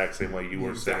almost the exact same way you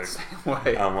were sitting.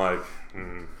 I'm like,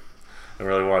 I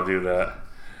really want to do that,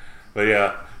 but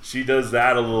yeah, she does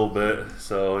that a little bit.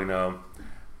 So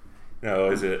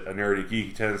is it a nerdy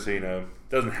geeky tendency?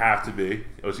 Doesn't have to be.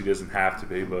 OCD doesn't have to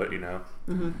be, but yeah.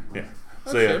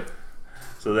 So yeah,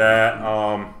 so that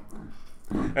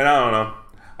and I don't know.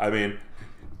 I mean,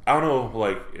 I don't know.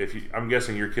 Like, I'm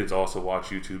guessing your kids also watch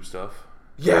YouTube stuff.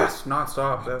 Yes,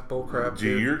 nonstop. That's bullcrap.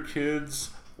 Do your kids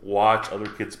watch other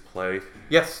kids play?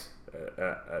 Yes.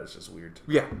 That's just weird.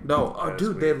 Yeah. No. Oh,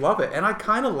 dude, they love it, and I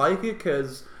kind of like it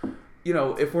because,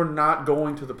 if we're not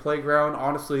going to the playground,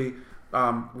 honestly.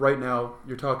 Right now,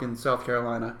 you're talking South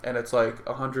Carolina, and it's like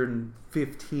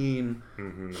 115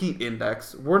 heat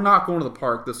index. We're not going to the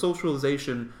park. The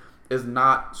socialization is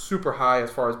not super high as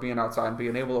far as being outside and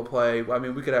being able to play. I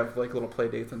mean, we could have like little play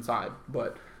dates inside,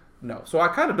 but no. So I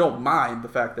kind of don't mind the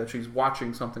fact that she's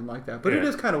watching something like that, but it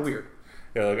is kind of weird.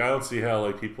 Yeah, like I don't see how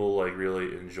like people like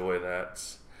really enjoy that.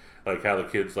 Like how the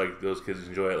kids, like those kids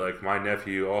enjoy it. Like my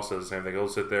nephew also does the same thing. He'll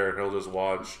sit there and he'll just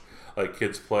watch like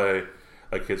kids play.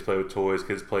 Like kids play with toys,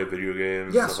 kids play video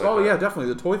games. Yes, stuff like that.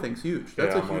 Definitely. The toy thing's huge.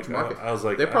 That's a huge market. I was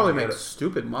like, they probably make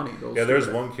stupid money. There's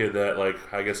one kid that like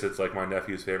I guess it's like my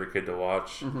nephew's favorite kid to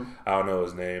watch. I don't know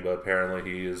his name, but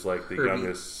apparently he is like the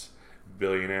youngest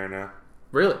billionaire now.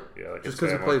 Really? Yeah, like just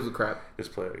because he plays with crap.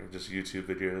 Just YouTube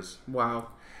videos. Wow.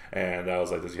 And I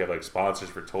was like, does he have like sponsors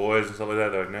for toys and stuff like that?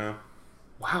 They're like, no.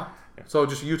 Wow. So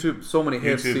just YouTube, so many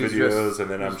hits. YouTube videos,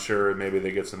 and then I'm sure maybe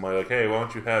they get some money like, hey, why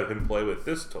don't you have him play with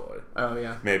this toy? Oh,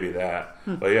 yeah. Maybe that.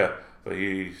 But yeah,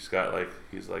 he's got like,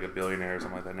 he's like a billionaire or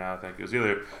something like that now. I think it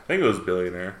was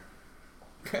billionaire.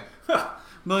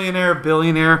 Millionaire,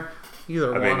 billionaire.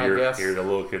 Either one, I guess. You're the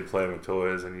little kid playing with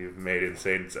toys, and you've made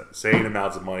insane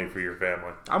amounts of money for your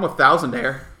family. I'm a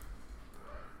thousandaire.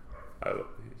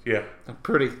 Yeah.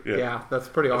 Yeah, that's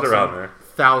pretty awesome. It's around there.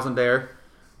 Thousandaire.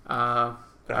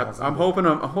 I'm hoping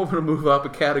to move up a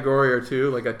category or two,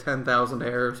 like a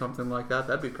 10,000aire or something like that.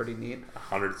 That'd be pretty neat.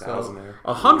 100,000aire.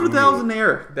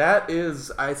 100,000aire. That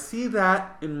is, I see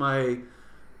that in my,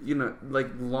 like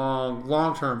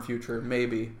long term future.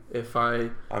 Maybe if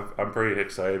I'm pretty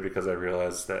excited because I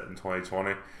realized that in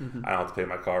 2020 I don't have to pay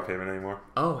my car payment anymore.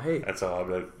 Oh, hey. That's all. I'll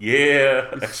be like, yeah,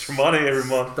 extra money every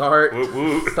month. Start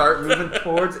moving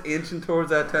inching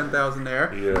towards that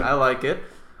 10,000aire. Yeah, I like it.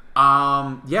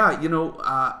 I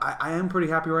am pretty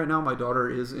happy right now. My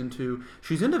daughter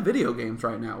she's into video games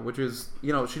right now, which is,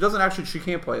 she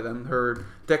can't play them. Her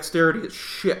dexterity is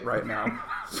shit right now.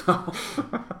 So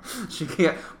she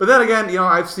can't. But then again,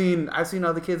 I've seen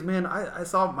other kids, man. I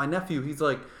saw my nephew, he's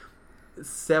like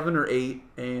 7 or 8,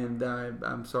 and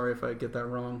I'm sorry if I get that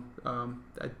wrong.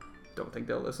 I don't think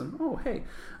they'll listen. Oh, hey.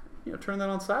 Turn that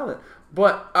on silent.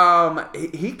 But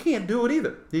he can't do it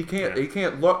either. He can't. Yeah. He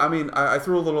can't look. I mean, I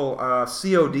threw a little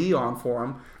COD on for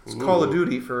him. It's Call of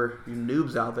Duty for you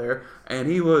noobs out there, and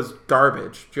he was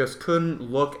garbage. Just couldn't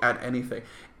look at anything.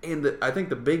 And I think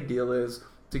the big deal is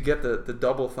to get the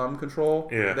double thumb control.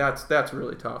 Yeah. That's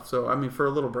really tough. So I mean, for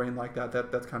a little brain like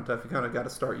that's kind of tough. You kind of got to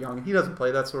start young. He doesn't play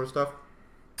that sort of stuff.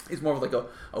 He's more of like a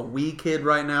Wii kid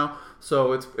right now,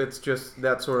 so it's just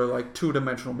that sort of like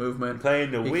 2-dimensional movement.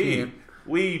 Playing the Wii.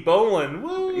 Wii bowling,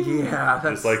 woo! Yeah,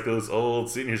 that's just like those old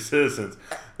senior citizens.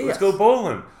 Let's go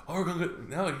bowling. Oh, we're gonna go.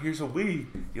 No, here's a Wii.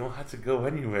 You don't have to go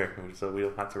anywhere, so we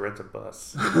don't have to rent a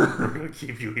bus. We're gonna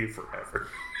keep you here forever.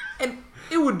 And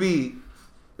it would be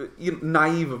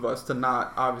naive of us to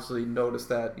not obviously notice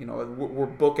that we're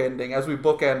bookending as we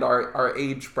bookend our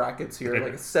age brackets here.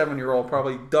 Like a 7-year-old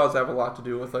probably does have a lot to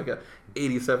do with like a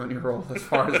 87-year-old as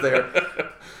far as their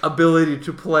ability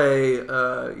to play.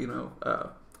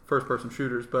 First-person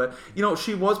shooters, but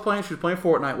she was playing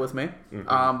Fortnite with me,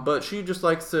 but she just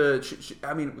likes to.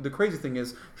 I mean, the crazy thing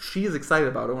is, she is excited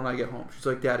about it when I get home. She's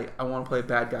like, "Daddy, I want to play a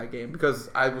bad guy game," because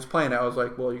I was playing it. I was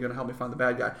like, "Well, you're gonna help me find the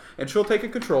bad guy," and she'll take a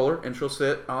controller and she'll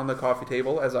sit on the coffee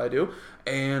table as I do,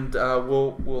 and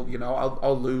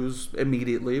I'll lose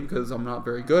immediately because I'm not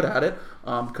very good at it,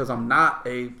 because I'm not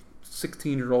a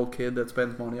 16-year-old kid that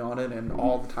spends money on it and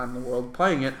all the time in the world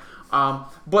playing it.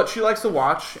 But she likes to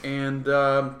watch, and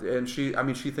she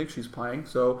thinks she's playing.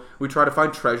 So we try to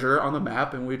find treasure on the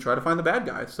map, and we try to find the bad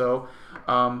guy. So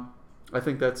I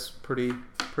think that's pretty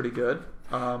good.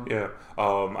 I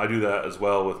do that as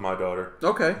well with my daughter.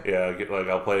 Okay. Yeah,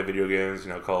 I'll play video games,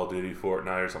 Call of Duty,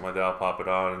 Fortnite, or something like that. I'll pop it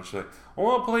on, and she's like, I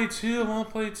want to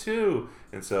play too.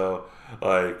 And so,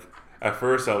 like, at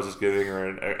first I was just giving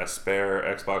her a spare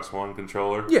Xbox One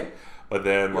controller. Yeah. But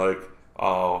then,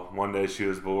 one day she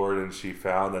was bored and she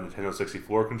found a Nintendo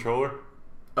 64 controller.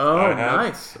 Oh,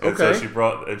 nice. And okay. so she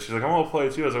brought, and she's like, "I'm gonna play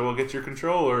it too." I was like, "Well, get your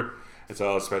controller." And so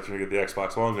I was expecting to get the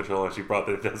Xbox One controller, and she brought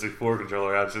the Nintendo 64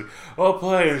 controller out. She's like, "Oh,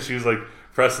 play!" And she was like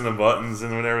pressing the buttons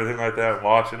and everything like that,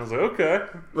 watching. I was like, "Okay."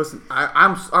 Listen,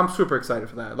 I'm super excited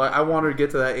for that. Like, I want her to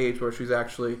get to that age where she's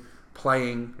actually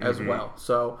playing as well.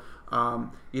 So,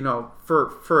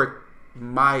 for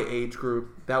my age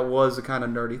group, that was a kind of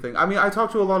nerdy thing. I mean, I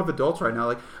talk to a lot of adults right now.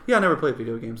 Like, yeah, I never played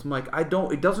video games. I'm like,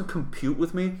 it doesn't compute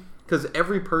with me because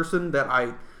every person that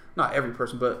not every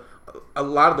person, but a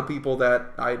lot of the people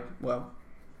that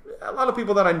a lot of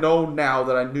people that I know now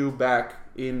that I knew back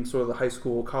in sort of the high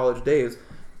school, college days,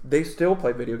 they still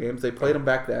play video games. They played them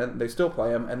back then. They still play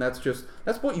them, and that's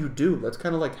what you do. That's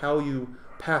kind of like how you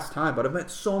pass time. But I've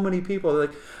met so many people. They're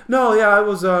like, no, yeah, I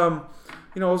was, I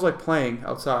was like playing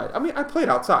outside. I mean, I played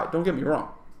outside. Don't get me wrong.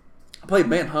 I played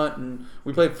Manhunt, and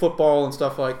we played football and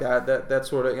stuff like that. That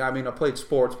sort of. I mean, I played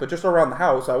sports, but just around the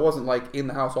house. I wasn't like in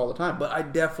the house all the time. But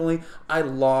I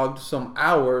logged some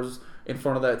hours in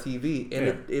front of that TV,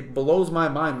 and it blows my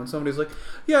mind when somebody's like,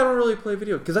 "Yeah, I don't really play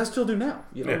video," because I still do now.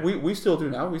 We still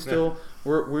do now. We still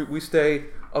we stay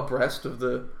abreast of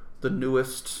the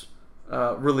newest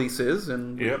releases,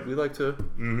 and we like to.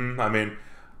 I mean,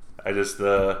 I just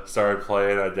started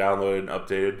playing. I downloaded and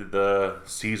updated the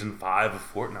season 5 of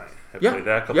Fortnite. I played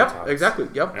that a couple times. Exactly.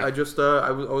 Yep. I just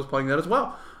I was playing that as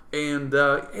well, and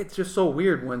it's just so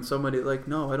weird when somebody like,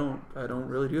 no, I don't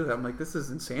really do that. I'm like, this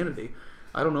is insanity.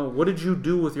 I don't know. What did you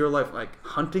do with your life? Like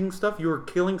hunting stuff? You were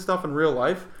killing stuff in real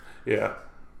life? Yeah.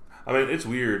 I mean, it's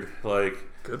weird. Like,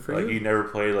 good for you. you Never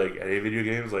played like any video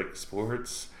games, like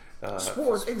sports.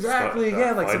 Sports, exactly.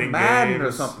 Yeah, like some Madden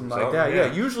or something like that.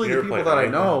 Yeah. Usually the people that I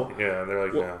know. Yeah, they're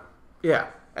like, no. Yeah.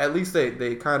 At least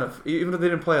they kind of, even if they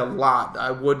didn't play a lot,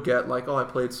 I would get like, oh, I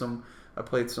played some.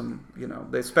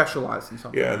 They specialize in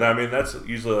something. Yeah, I mean that's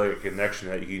usually like a connection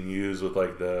that you can use with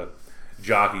like the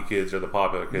jockey kids or the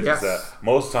popular kids. Yes. Is that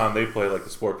most of the time they play like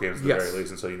the sport games at the very least,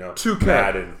 and so 2K.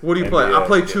 Madden, what do you play? I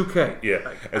play 2K.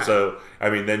 Yeah, and so I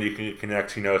mean then you can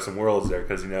connect some worlds there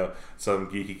because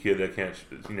some geeky kid that can't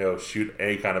shoot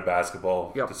any kind of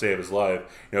basketball to save his life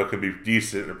can be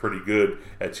decent or pretty good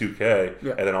at 2K,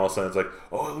 and then all of a sudden it's like,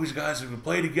 oh, these guys who can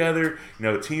play together,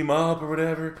 team up or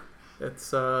whatever.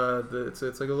 It's like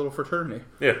a little fraternity.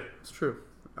 Yeah, it's true.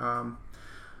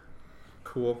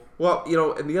 Cool. Well,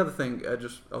 and the other thing,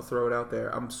 I'll throw it out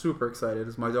there. I'm super excited.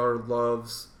 Is my daughter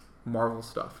loves Marvel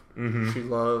stuff. Mm-hmm. She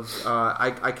loves.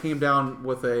 I came down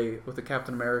with a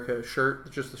Captain America shirt,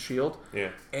 just the shield. Yeah.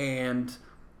 And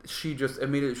she just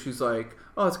immediately she's like,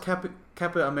 oh, it's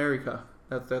Captain America.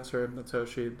 That's her. That's how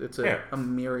she. It's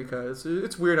America.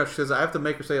 It's weird how she says it. I have to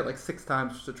make her say it like 6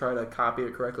 times just to try to copy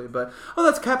it correctly. But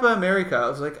that's Captain America. I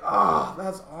was like, oh,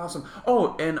 that's awesome.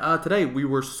 Oh, and today we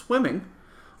were swimming.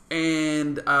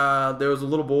 And there was a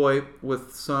little boy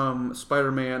with some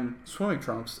Spider-Man swimming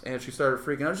trunks, and she started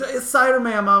freaking out. She's like, it's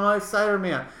Spider-Man, Mama, it's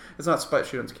Spider-Man. It's not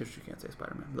Spider-Man. She can't say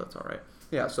Spider-Man, but that's all right.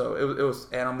 Yeah, so it was,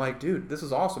 and I'm like, dude, this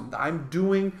is awesome. I'm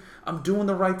doing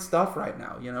the right stuff right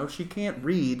now. She can't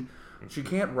read, she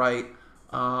can't write,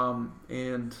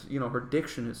 and her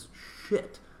diction is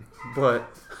shit, but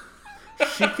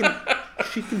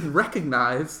she can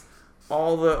recognize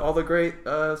all the great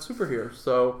superheroes.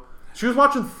 So. She was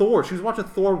watching Thor. She was watching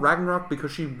Thor Ragnarok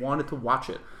because she wanted to watch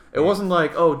it. It wasn't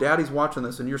like, oh, Daddy's watching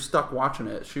this and you're stuck watching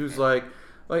it. She was like,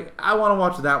 I want to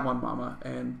watch that one, Mama.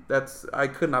 And I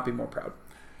could not be more proud.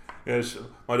 Yeah,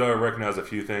 my daughter recognized a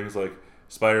few things. Like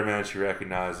Spider-Man, she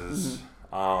recognizes.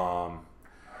 Mm-hmm.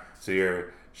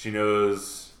 She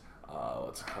knows,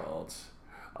 what's it called?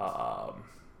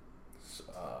 What's it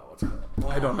called?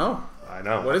 I don't know. I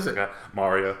know. What is it?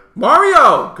 Mario.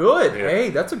 Mario! Good. Yeah. Hey,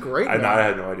 that's a great one. I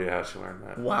had no idea how she learned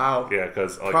that. Wow. Yeah,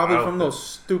 because probably from those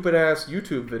stupid-ass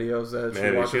YouTube videos that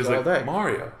she watches all day.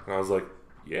 Mario. And I was like,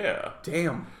 yeah.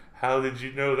 Damn. How did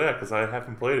you know that? Because I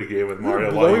haven't played a game with Mario.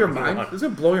 Doesn't it blow your mind?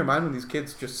 Doesn't it blow your mind when these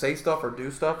kids just say stuff or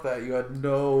do stuff that you had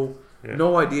no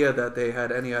idea that they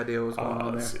had any idea what was going on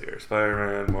there? Let's see here.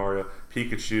 Spider-Man, Mario,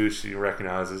 Pikachu, she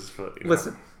recognizes.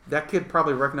 Listen. That kid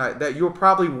probably recognized that you were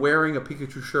probably wearing a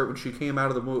Pikachu shirt when she came out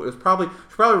of the movie. She probably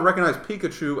recognized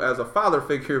Pikachu as a father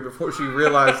figure before she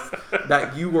realized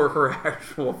that you were her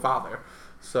actual father.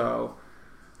 So,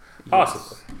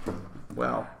 possibly. Yes.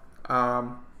 Well,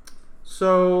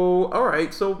 so all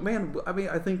right. So, man, I mean,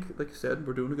 I think, like you said,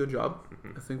 we're doing a good job.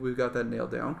 Mm-hmm. I think we've got that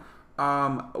nailed down.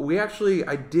 I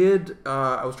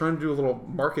was trying to do a little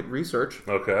market research.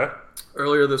 Okay.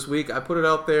 Earlier this week, I put it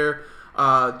out there.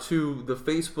 To the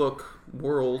Facebook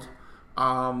world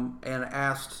and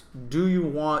asked, do you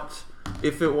want,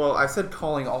 I said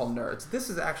calling all nerds. This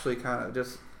is actually kind of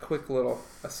just quick little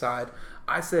aside.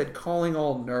 I said calling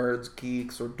all nerds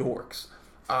geeks or dorks.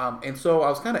 And so I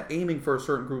was kind of aiming for a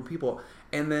certain group of people.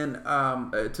 And then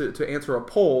to answer a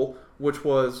poll, which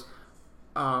was,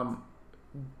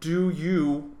 do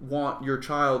you want your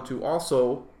child to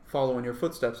also follow in your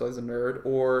footsteps as a nerd,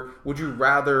 or would you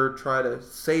rather try to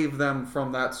save them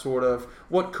from that sort of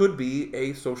what could be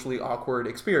a socially awkward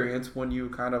experience when you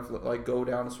kind of like go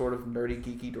down a sort of nerdy,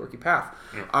 geeky, dorky path?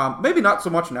 Maybe not so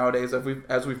much nowadays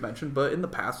as we've mentioned, but in the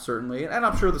past certainly, and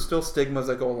I'm sure there's still stigmas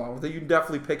that go along with it. You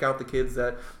definitely pick out the kids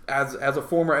that, as a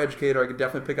former educator, I could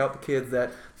definitely pick out the kids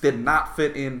that did not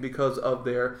fit in because of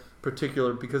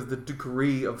the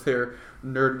degree of their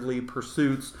nerdly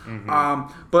pursuits.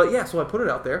 But yeah, so I put it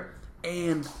out there,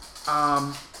 and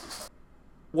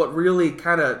what really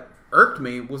kind of irked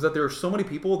me was that there were so many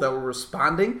people that were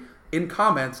responding in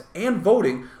comments and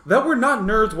voting that were not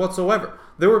nerds whatsoever.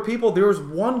 There was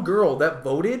one girl that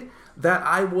voted that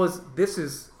I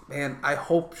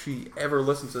hope she ever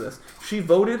listens to this. She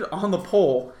voted on the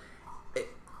poll.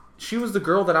 She was the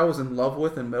girl that I was in love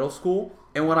with in middle school,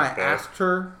 and when I asked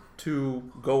her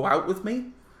to go out with me,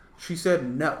 she said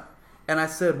no. And I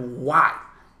said, why?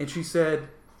 And she said,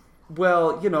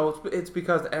 well, it's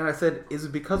because, and I said, is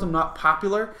it because I'm not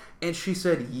popular? And she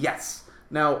said, yes.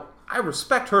 Now, I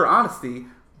respect her honesty,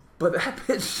 but that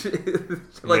bitch,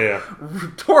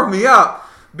 tore me up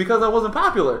because I wasn't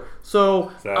popular.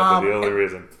 So, that's the only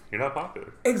reason. You're not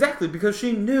popular. Exactly, because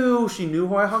she knew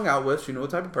who I hung out with, she knew what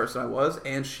type of person I was,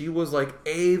 and she was like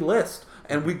A-list.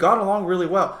 And we got along really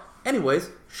well. Anyways,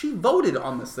 she voted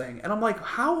on this thing, and I'm like,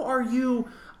 how are you?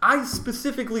 I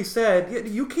specifically said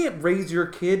you can't raise your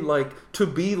kid to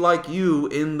be like you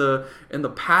in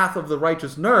the path of the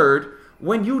righteous nerd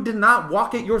when you did not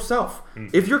walk it yourself.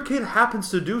 If your kid happens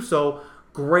to do so,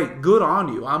 great, good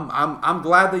on you. I'm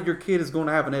glad that your kid is going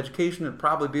to have an education and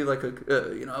probably be like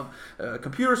a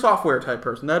computer software type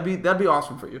person. That'd be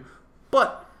awesome for you.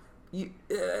 But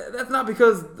that's not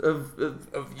because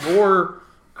of your.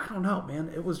 I don't know,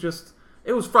 man. It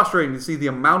was frustrating to see the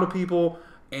amount of people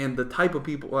and the type of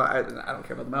people. Well, I don't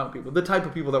care about the amount of people. The type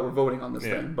of people that were voting on this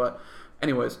thing. But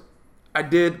anyways,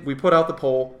 we put out the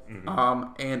poll,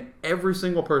 and every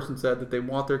single person said that they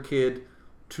want their kid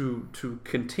to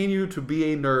continue to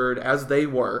be a nerd as they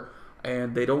were,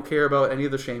 and they don't care about any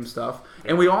of the shame stuff.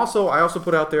 And I also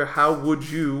put out there, how would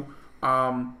you...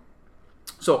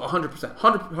 So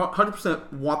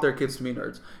 100% want their kids to be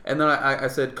nerds. And then I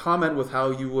said, comment with how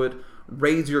you would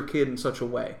raise your kid in such a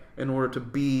way in order to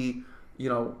be, a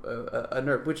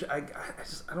nerd, which I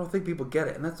don't think people get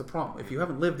it. And that's the problem. If you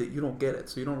haven't lived it, you don't get it.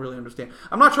 So you don't really understand.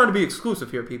 I'm not trying to be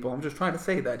exclusive here, people. I'm just trying to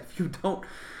say that if you don't,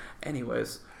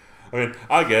 anyways. I mean,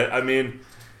 I get it. I mean,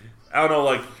 I don't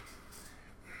know,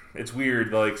 it's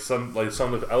weird. I looked at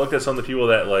some of the people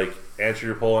that answered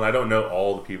your poll, and I don't know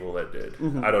all the people that did.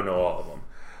 I don't know all of them.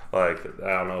 I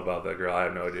don't know about that girl. I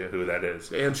have no idea who that is.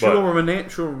 And she'll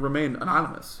remain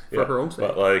anonymous for her own sake.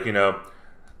 But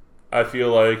I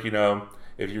feel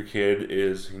if your kid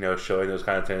is showing those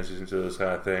kind of tendencies into those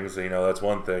kind of things, that's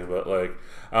one thing. But I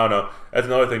don't know. That's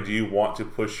another thing. Do you want to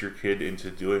push your kid into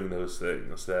doing those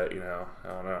things that I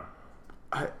don't know.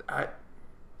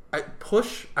 I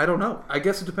push. I don't know. I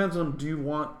guess it depends on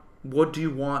what do you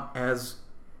want as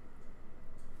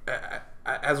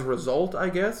a result, I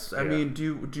guess. I mean,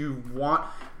 do you want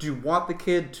the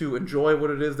kid to enjoy what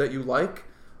it is that you like,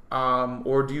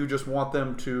 or do you just want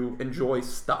them to enjoy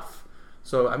stuff?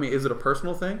 So, I mean, is it a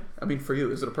personal thing? I mean, for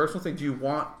you, is it a personal thing? Do you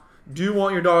want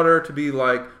your daughter to be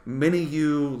like mini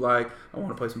you? I want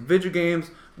to play some video games.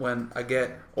 When I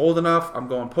get old enough, I'm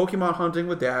going Pokemon hunting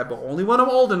with Dad, but only when I'm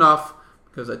old enough,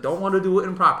 because I don't want to do it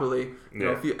improperly.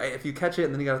 If you catch it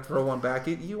and then you got to throw one back,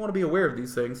 you want to be aware of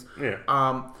these things.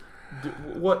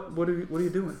 What are you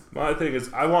doing? My thing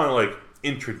is, I want to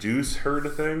introduce her to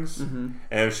things, and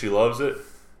if she loves it,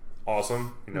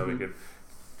 awesome. We can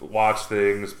watch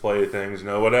things, play things,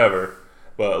 whatever.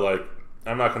 But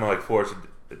I'm not gonna force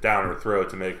it down her throat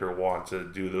to make her want to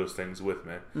do those things with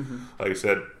me. Like I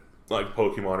said,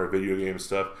 Pokemon or video game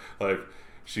stuff.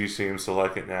 She seems to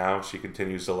like it now. She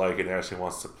continues to like it now. She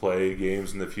wants to play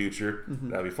games in the future.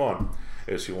 That'd be fun.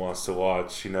 If she wants to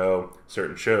watch,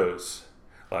 certain shows.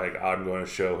 I'm going to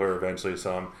show her eventually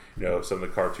some of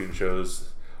the cartoon shows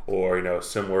or,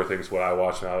 similar things what I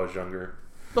watched when I was younger.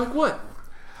 Like what?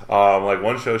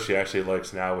 One show she actually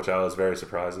likes now, which I was very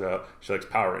surprised about. She likes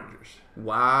Power Rangers.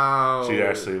 Wow. She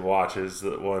actually watches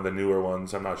one of the newer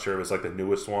ones. I'm not sure if it's the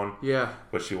newest one. Yeah.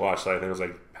 But she watched, I think it was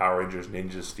Power Rangers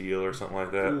Ninja Steel or something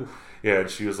like that. Oof. Yeah, and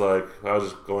she was like, I was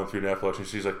just going through Netflix, and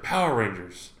she's like, Power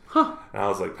Rangers. Huh. And I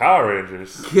was like, Power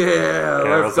Rangers. Yeah,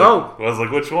 let's go. I was like,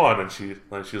 which one? And she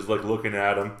was like looking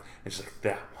at them, and she's like,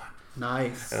 that one.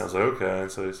 Nice. And I was like, okay.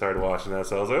 And so we started watching that.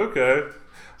 So I was like, okay,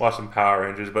 watching Power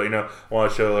Rangers. But I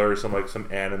want to show her some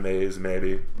animes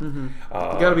maybe. Mm-hmm.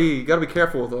 You gotta be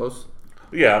careful with those.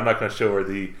 Yeah, I'm not gonna show her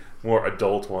the more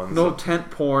adult ones. No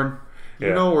tent porn.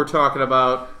 You know what we're talking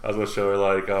about. I was gonna show her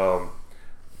like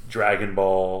Dragon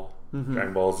Ball.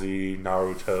 Dragon Ball Z,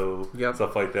 Naruto,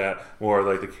 stuff like that. More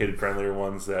like the kid-friendlier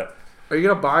ones. That are you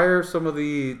gonna buy her some of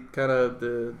the kind of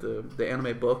the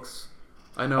anime books?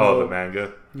 I know. Oh, the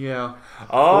manga. Yeah,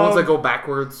 the ones that go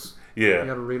backwards. Yeah, you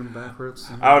gotta read them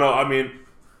backwards. I don't know. I mean,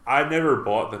 I never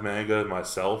bought the manga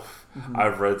myself.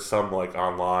 I've read some like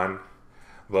online,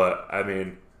 but I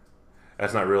mean,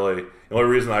 that's not really the only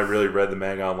reason I really read the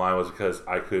manga online was because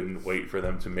I couldn't wait for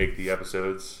them to make the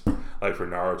episodes. Like for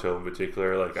Naruto in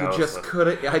particular, like I just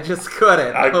couldn't. I just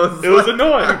couldn't. It was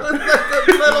annoying. I was like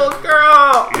a little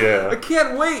girl. Yeah, I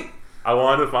can't wait. I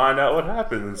wanted to find out what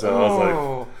happened, and so I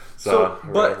was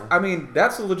like, but I mean,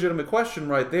 that's a legitimate question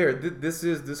right there.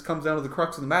 This comes down to the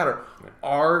crux of the matter.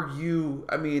 Are you?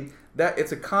 I mean, that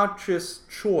it's a conscious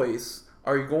choice.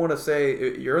 Are you going to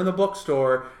say you're in the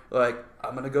bookstore, like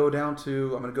I'm gonna go down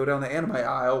the anime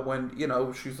aisle when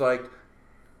she's like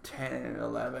 10,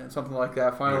 11, something like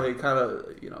that, finally kind of,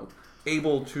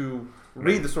 able to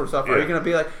read this sort of stuff. Are you going to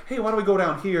be like, hey, why don't we go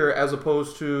down here, as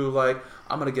opposed to like,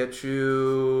 I'm going to get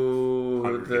you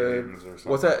Hunger Games or something.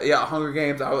 What's that? Yeah, Hunger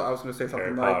Games. I was going to say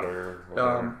something Harry Potter,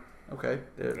 like, okay,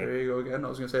 there you go again. I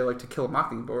was going to say like To Kill a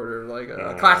Mockingbird or like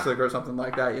a classic or something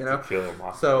like that, To Kill a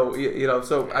Mockingbird.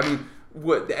 So I mean,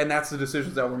 and that's the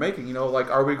decisions that we're making,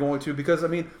 like, are we going to, because I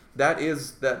mean,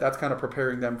 that's kind of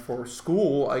preparing them for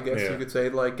school, I guess you could say,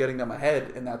 like getting them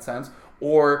ahead in that sense,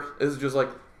 or is it just like,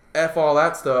 F all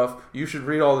that stuff, you should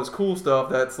read all this cool stuff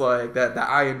that's like, that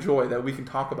I enjoy, that we can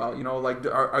talk about, like,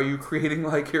 are you creating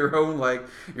like your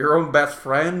own best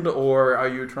friend, or are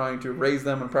you trying to raise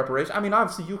them in preparation? I mean,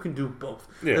 obviously you can do both.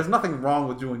 Yeah. There's nothing wrong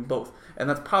with doing both, and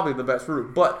that's probably the best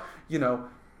route, but,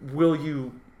 will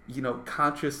you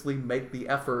consciously make the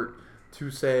effort to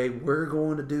say, we're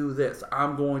going to do this.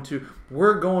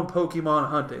 We're going Pokemon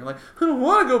hunting. Like, I don't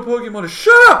want to go Pokemon hunting.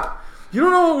 Shut up! You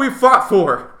don't know what we fought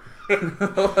for.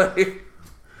 Like,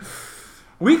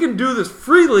 we can do this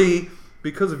freely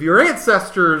because of your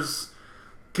ancestors.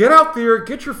 Get out there,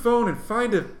 get your phone, and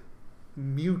find a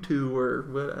Mewtwo or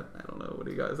what? I don't know. What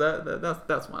do you guys?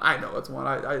 That's one. I know it's one.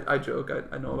 I joke.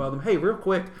 I know about them. Hey, real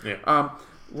quick. Yeah.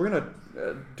 We're gonna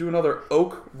do another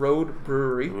Oak Road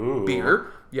Brewery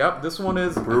beer. Yep, this one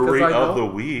is Brewery of the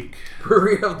Week.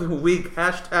 Brewery of the Week.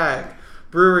 Hashtag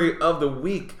Brewery of the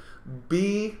Week.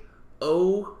 BOT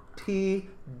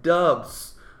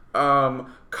Dubs.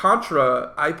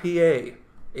 Contra IPA.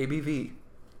 ABV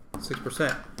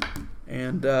 6%.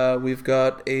 And we've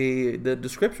got the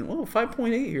description. Well,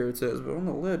 5.8 here it says, but on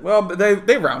the lid. Well,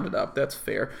 they rounded up. That's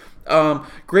fair.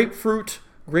 Grapefruit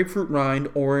rind,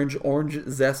 orange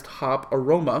zest, hop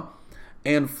aroma,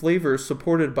 and flavors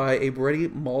supported by a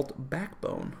bready malt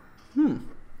backbone.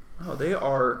 Oh, they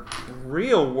are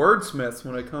real wordsmiths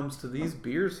when it comes to these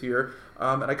beers here.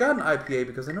 And I got an IPA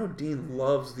because I know Dean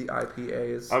loves the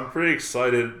IPAs. I'm pretty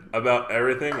excited about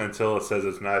everything until it says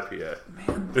it's an IPA.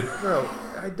 Man, bro,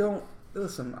 I don't...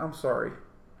 Listen, I'm sorry,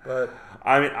 but...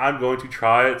 I mean, I'm going to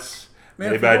try it.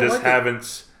 Man, maybe I just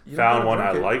haven't found one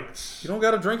I liked. You don't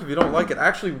got to drink if you don't like it. I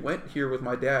actually went here with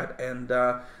my dad, and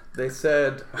they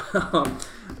said,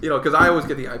 because I always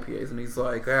get the IPAs, and he's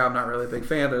like, I'm not really a big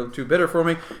fan. They're too bitter for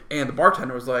me. And the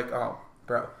bartender was like, oh,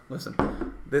 bro, listen,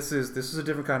 this is a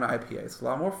different kind of IPA. It's a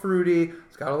lot more fruity.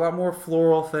 It's got a lot more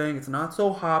floral thing. It's not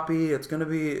so hoppy. It's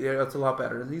a lot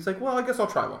better. And he's like, well, I guess I'll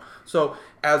try one. So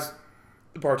as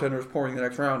the bartender was pouring the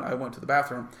next round, I went to the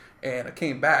bathroom, and I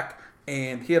came back,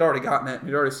 and he had already gotten it, and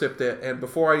he'd already sipped it, and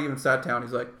before I even sat down,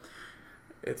 he's like,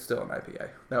 it's still an IPA.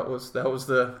 That was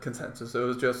the consensus. It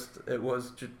was just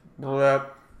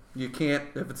you can't,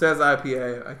 if it says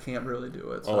IPA, I can't really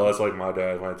do it. So. Oh, that's like my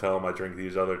dad. When I tell him I drink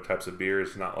these other types of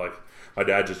beers, not like, my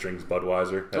dad just drinks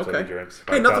Budweiser. That's what he drinks.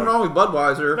 Hey, nothing wrong with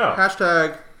Budweiser. No.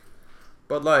 Hashtag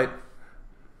Bud Light.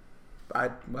 I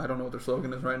don't know what their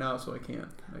slogan is right now, so I can't.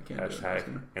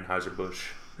 Hashtag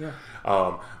Anheuser-Busch. Yeah.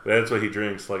 That's what he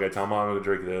drinks. Like, I tell him, I'm going to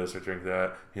drink this or drink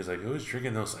that. He's like, who's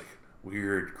drinking those, like,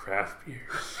 weird craft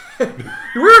beers?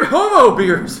 Weird homo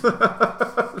beers!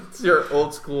 It's your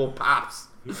old school pops.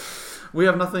 We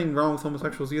have nothing wrong with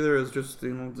homosexuals either. It's just,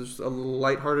 just a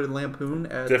lighthearted lampoon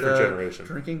at different generations.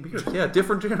 Drinking beers. Yeah,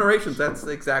 different generations. That's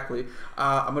exactly.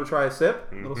 I'm going to try a sip.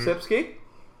 A little sip ski.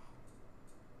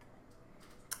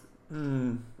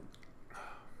 Man,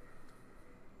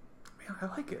 I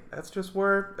like it. That's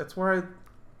where I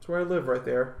live right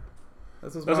there.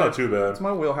 That's not too bad. That's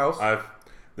my wheelhouse.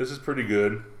 This is pretty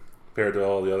good compared to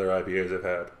all the other IPAs I've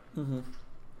had.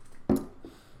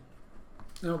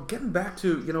 Getting back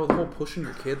to the whole pushing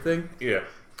your kid thing. Yeah.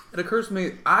 It occurs to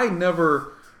me, my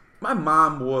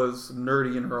mom was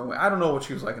nerdy in her own way. I don't know what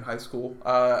she was like in high school.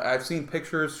 I've seen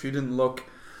pictures. She didn't look,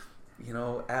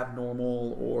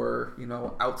 abnormal or,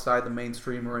 outside the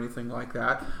mainstream or anything like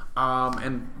that.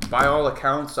 And by all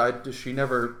accounts, she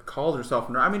never called herself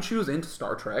a nerd. I mean, she was into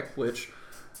Star Trek, but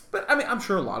I'm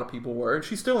sure a lot of people were, and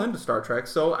she's still into Star Trek.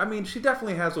 So, she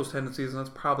definitely has those tendencies, and that's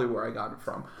probably where I got it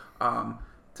from.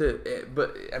 She's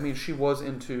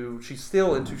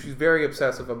very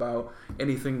obsessive about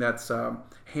anything that's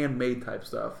handmade type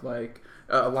stuff, like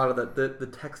a lot of the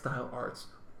textile arts.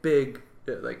 Big,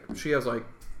 she has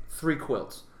 3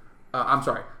 quilts.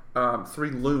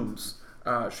 3 looms.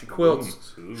 She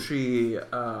quilts. She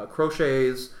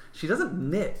crochets. She doesn't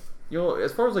knit.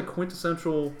 As far as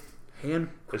quintessential handcrafted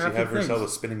things. Does she have herself a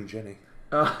spinning jenny?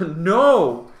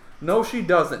 No, she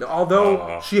doesn't.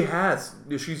 Although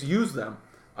she's used them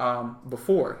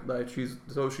before. She's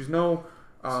not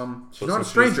a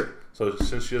stranger. So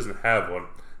since she doesn't have one,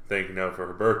 for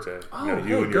her birthday, and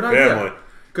your good family. Idea.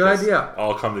 Good idea.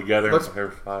 All come together.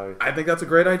 I think that's a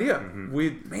great idea.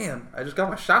 I just got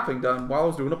my shopping done while I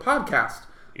was doing a podcast.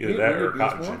 Either that or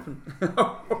cotton gin.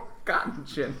 Cotton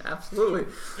gin, absolutely.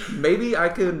 Maybe I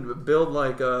could build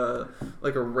a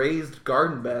raised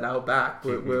garden bed out back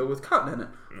with cotton in it.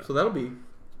 Yeah. So that'll be,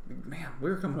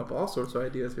 we're coming up with all sorts of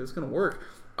ideas here. It's gonna work.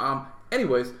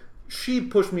 Anyways, she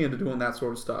pushed me into doing that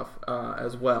sort of stuff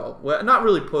as well. Well, not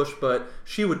really push, but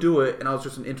she would do it, and I was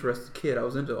just an interested kid. I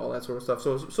was into all that sort of stuff.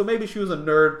 So maybe she was a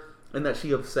nerd in that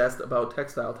she obsessed about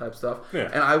textile type stuff,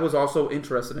 and I was also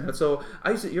interested in it. So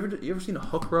you ever seen a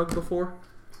hook rug before?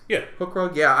 Yeah, hook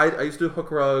rug. Yeah, I used to do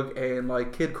hook rug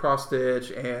and kid cross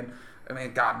stitch, and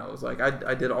God knows,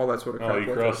 I did all that sort of crap. Oh,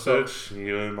 you cross stitch?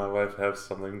 You and my wife have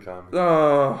something in common.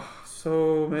 Oh,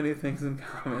 so many things in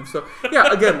common. So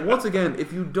yeah, once again,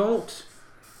 if you don't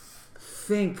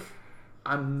think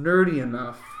I'm nerdy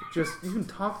enough, just you can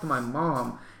talk to my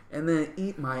mom and then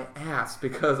eat my ass,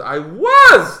 because I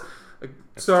was.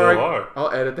 Sorry,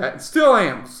 I'll edit that. And still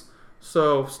am.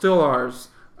 So still ours.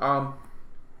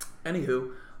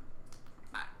 Anywho,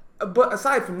 but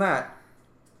aside from that,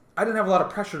 I didn't have a lot of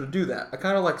pressure to do that. I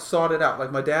kind of sought it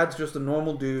out. My dad's just a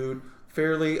normal dude,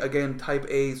 fairly, again, type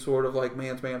A sort of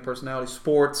man's man personality.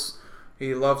 Sports.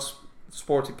 He loves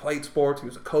sports. He played sports. He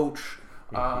was a coach.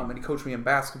 And he coached me in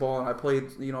basketball, and I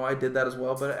played, I did that as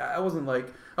well. But I wasn't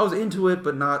I was into it,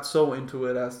 but not so into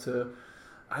it as to,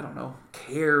 I don't know,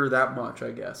 care that much,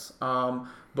 I guess.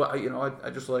 But I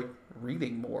just like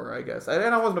reading more, I guess.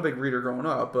 And I wasn't a big reader growing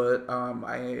up, but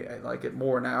I like it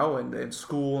more now, and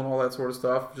school and all that sort of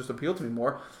stuff just appealed to me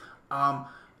more.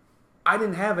 I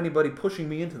didn't have anybody pushing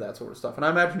me into that sort of stuff, and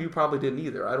I imagine you probably didn't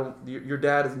either. Your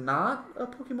dad is not a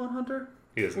Pokemon hunter?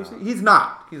 He is not. He's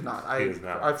not. He is not.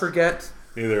 I forget.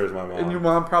 Neither is my mom. And your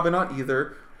mom probably not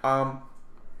either.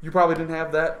 You probably didn't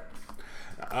have that.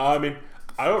 I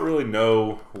don't really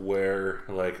know where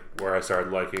I started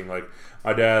liking. My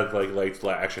dad liked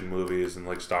action movies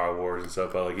and Star Wars and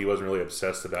stuff, but he wasn't really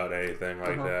obsessed about anything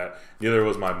like that. Neither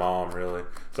was my mom, really.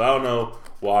 So I don't know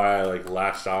why I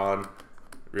latched on.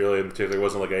 Really, in particular, it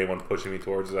wasn't anyone pushing me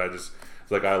towards it. I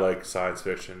like science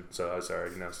fiction, so I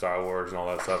started Star Wars and all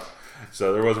that stuff.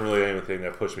 So there wasn't really anything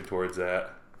that pushed me towards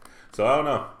that. So I don't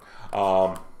know.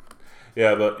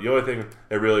 Yeah, but the only thing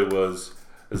it really was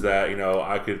is that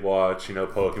I could watch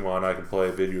Pokemon, I could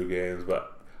play video games,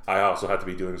 but I also had to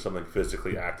be doing something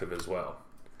physically active as well.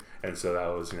 And so that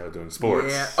was doing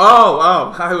sports. Yeah.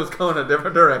 Oh, I was going a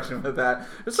different direction with that.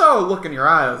 I saw a look in your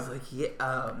eye. I was like,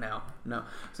 yeah, no.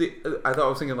 See, I thought I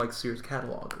was thinking Sears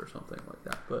catalog or something like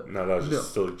that, but no, that was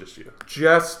still just you.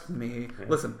 Just me. Yeah.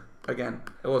 Listen, again,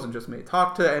 it wasn't just me.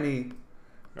 Talk to any.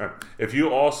 Right. If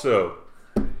you also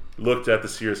looked at the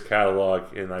Sears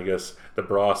catalog in, I guess, the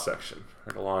bra section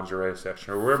or the lingerie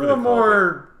section or wherever, for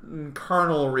more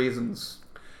carnal reasons,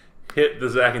 hit the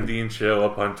Zack and Dean show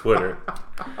up on Twitter,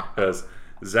 because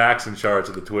Zack's in charge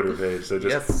of the Twitter page. So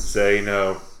just say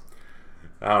no.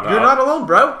 I don't know. You're not alone,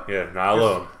 bro. Yeah, not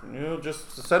alone.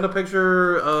 Just send a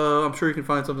picture. I'm sure you can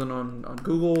find something on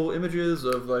Google Images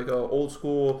of a old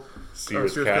school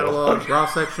Sears catalog bra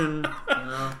section.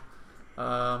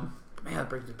 Man, it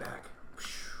brings me back.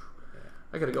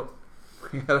 I gotta go.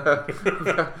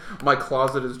 My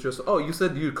closet is just. Oh, you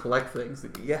said you collect things.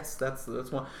 Yes, that's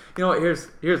one. Here's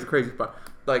the crazy part.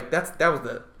 That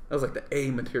was the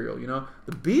A material.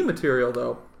 The B material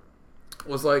though,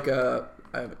 was like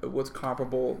what's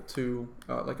comparable to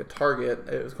like a Target.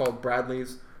 It was called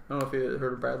Bradley's. I don't know if you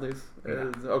heard of Bradley's.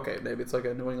 Yeah. Okay, maybe it's like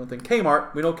a New England thing.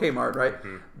 Kmart, we know Kmart, right?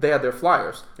 Mm-hmm. They had their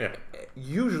flyers. Yeah.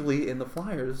 Usually in the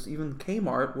flyers, even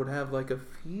Kmart would have like a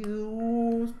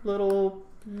few little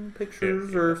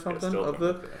pictures or something of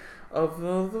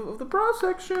the bra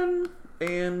section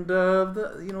and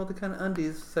the kind of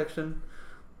undies section.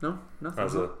 No, nothing.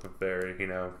 As a very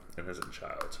innocent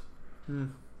child.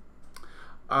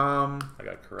 I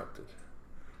got corrupted.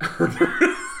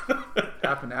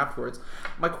 Happened afterwards.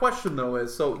 My question though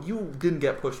is, so you didn't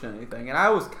get pushed in anything, and I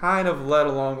was kind of led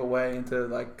along the way into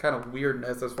like kind of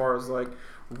weirdness as far as like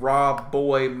raw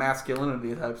boy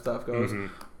masculinity type stuff goes.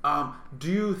 Mm-hmm.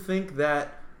 Do you think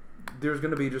that there's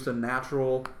going to be just a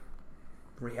natural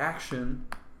reaction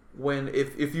when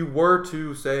if you were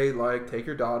to say like take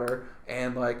your daughter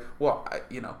and like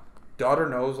daughter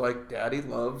knows like daddy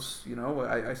loves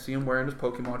I see him wearing his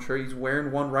Pokemon shirt. He's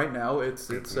wearing one right now. It's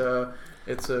a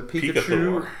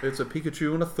Pikachu. It's a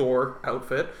Pikachu and a Thor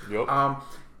outfit. Yep.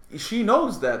 She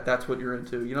knows that that's what you're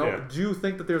into. Yeah. Do you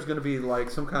think that there's going to be like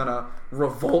some kind of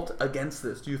revolt against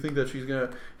this? Do you think that she's gonna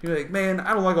be like, man,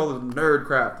 I don't like all this nerd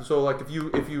crap. So like if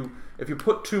you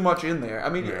put too much in there, I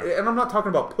mean, and I'm not talking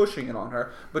about pushing it on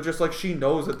her, but just like she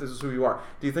knows that this is who you are.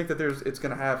 Do you think that it's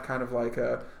going to have kind of like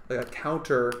a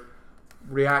counter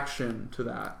reaction to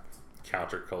that?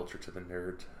 Counterculture to the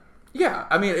nerd. Yeah,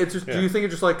 I mean, it's just. Do you think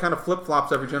it just like kind of flip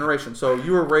flops every generation? So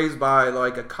you were raised by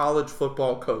like a college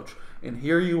football coach, and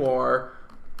here you are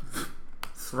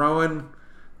throwing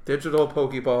digital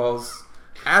Pokeballs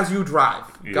as you drive.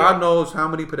 Yeah. God knows how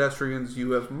many pedestrians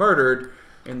you have murdered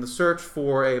in the search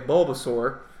for a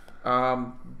Bulbasaur,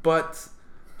 but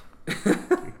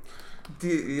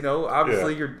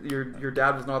obviously your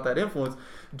dad was not that influence.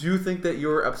 Do you think that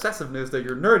your obsessiveness, that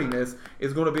your nerdiness,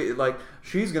 is going to be like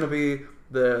she's going to be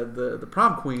the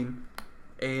prom queen,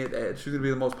 and she's going to be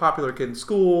the most popular kid in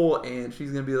school, and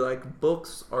she's going to be like,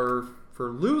 books are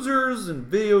for losers and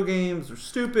video games are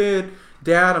stupid.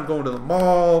 Dad, I'm going to the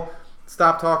mall.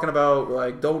 Stop talking about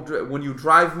like when you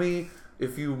drive me.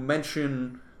 If you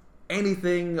mention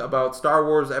anything about Star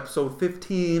Wars Episode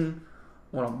 15,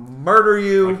 I want to murder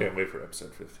you. I can't wait for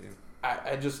Episode 15.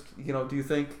 I just do you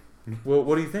think?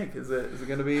 What do you think? Is it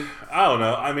going to be? I don't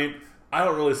know. I mean, I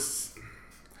don't really.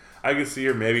 I can see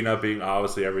her maybe not being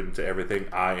obviously into everything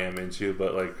I am into,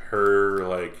 but like her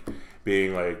like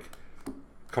being like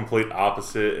complete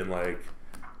opposite and like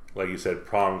you said,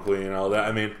 prom queen and all that.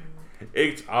 I mean,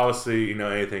 it's obviously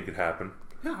anything could happen.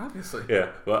 Yeah, obviously. Yeah,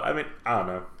 but I mean, I don't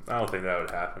know. I don't think that would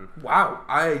happen. Wow,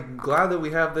 I'm glad that we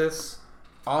have this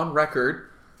on record.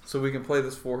 So we can play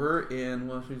this for her in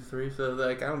 1, 2, 3. So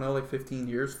like 15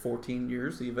 years, 14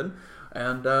 years even,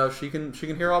 and she can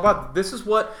hear all about it. This is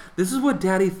what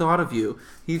Daddy thought of you.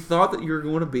 He thought that you were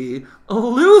going to be a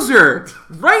loser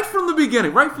right from the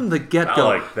beginning, right from the get go.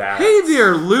 Like that. Hey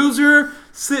there, loser,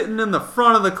 sitting in the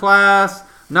front of the class,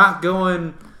 not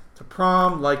going to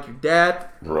prom like your dad.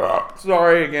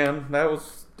 Sorry again, that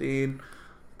was Dean.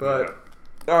 But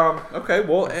okay,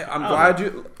 well I'm glad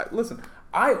you listen.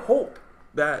 I hope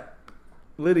that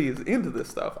Liddy is into this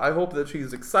stuff. I hope that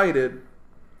she's excited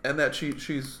and that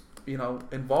she's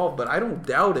involved. But I don't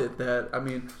doubt it. That I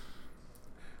mean,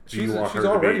 she's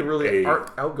already really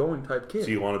outgoing type kid.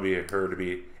 Do you want her to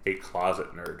be a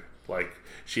closet nerd? Like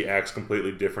she acts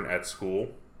completely different at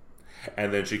school,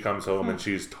 and then she comes home and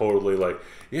she's totally like,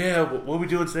 yeah, what are we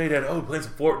doing today, Dad? Oh, playing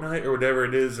some Fortnite or whatever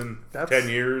it is in 10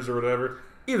 years or whatever.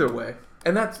 Either way,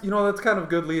 and that's that's kind of a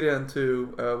good lead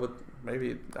into with.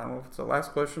 Maybe, I don't know if it's the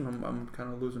last question. I'm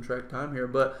kind of losing track of time here.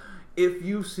 But if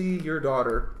you see your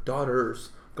daughters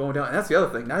going down, and that's the other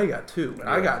thing. Now you got two. And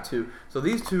I got two. So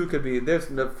these two could be,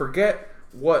 forget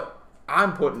what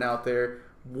I'm putting out there.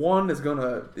 One is going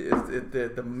to,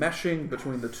 the meshing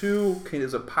between the two.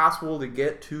 Is it possible to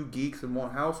get two geeks in one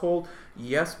household?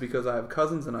 Yes, because I have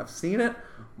cousins and I've seen it.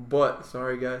 But,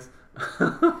 sorry guys.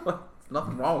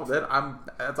 Nothing wrong with it.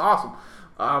 That's awesome.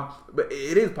 But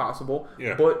it is possible.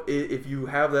 Yeah. But if you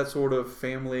have that sort of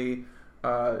family,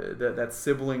 that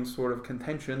sibling sort of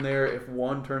contention there, if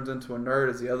one turns into a nerd,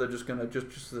 is the other just gonna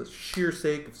just the sheer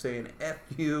sake of saying "F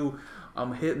you,"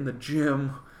 I'm hitting the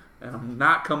gym and I'm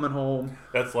not coming home.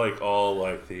 That's like all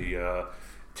like the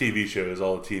TV shows,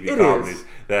 all the TV comedies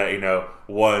that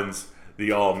one's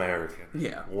the all-American,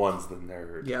 one's the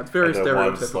nerd, it's very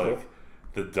stereotypical. One's like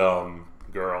the dumb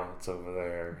girl that's over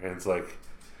there, and it's like.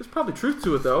 There's probably truth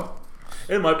to it, though.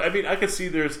 I could see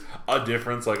there's a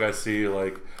difference. Like I see,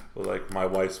 with my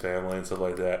wife's family and stuff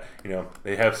like that.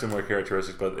 They have similar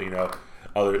characteristics, but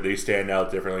they stand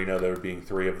out differently. There being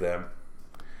 3 of them,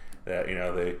 that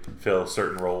they fill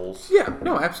certain roles. Yeah,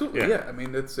 no, absolutely. Yeah, I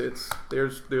mean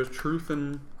there's truth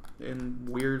in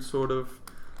weird sort of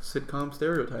sitcom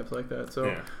stereotypes like that.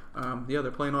 So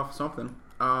they're playing off of something.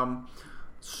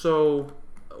 So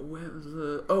where was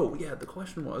the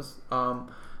question was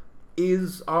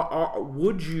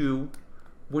would you,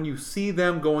 when you see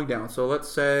them going down, so let's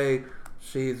say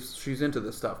she's into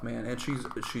this stuff, man, and she's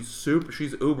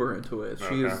uber into it.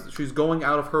 She's going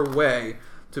out of her way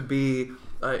to be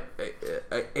a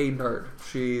nerd.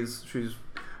 She's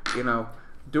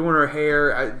doing her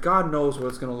hair. God knows what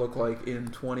it's going to look like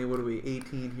in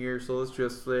 18 here, so let's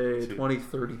just say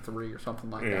 2033 or something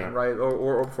like that, right?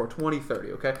 Or before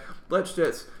 2030, okay?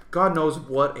 God knows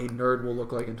what a nerd will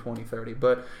look like in 2030.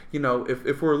 But,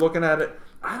 if we're looking at it,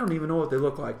 I don't even know what they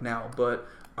look like now, but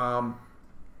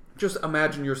just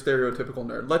imagine your stereotypical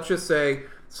nerd. Let's just say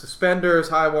suspenders,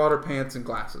 high water pants, and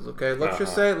glasses. Okay, let's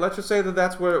just say that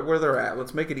that's where they're at.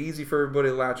 Let's make it easy for everybody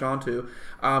to latch onto.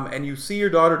 And you see your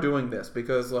daughter doing this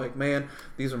because, like, man,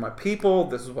 these are my people.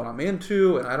 This is what I'm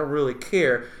into, and I don't really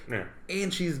care. Yeah.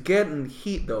 And she's getting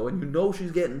heat though, and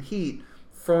she's getting heat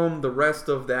from the rest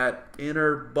of that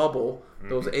inner bubble.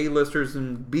 Those A-listers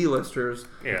and B-listers.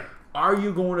 Yeah. Are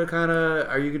you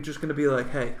just going to be like,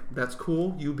 hey, that's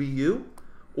cool, you be you?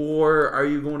 Or are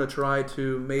you going to try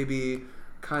to maybe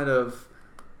kind of,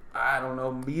 I don't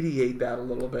know, mediate that a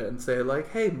little bit and say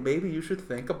like, hey, maybe you should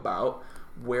think about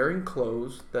wearing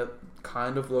clothes that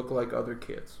kind of look like other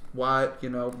kids. Why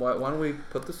don't we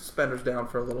put the suspenders down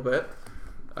for a little bit?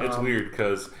 It's weird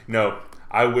because,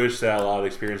 I wish that a lot of the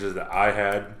experiences that I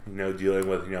had, dealing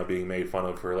with, being made fun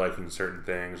of for liking certain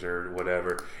things or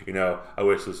whatever, I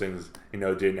wish those things,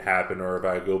 didn't happen. Or if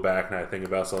I go back and I think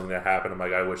about something that happened, I'm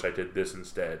like, I wish I did this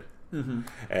instead. Mm-hmm.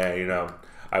 And,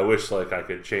 I wish, like, I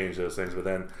could change those things. But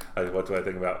then, like, what do I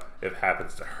think about if it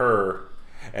happens to her?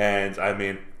 And, I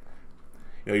mean,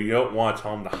 you don't want to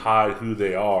tell them to hide who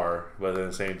they are. But at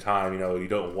the same time, you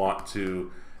don't want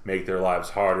to make their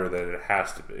lives harder than it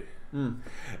has to be.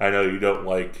 I know you don't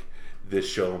like this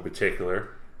show in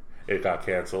particular. It got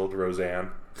canceled,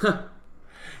 Roseanne.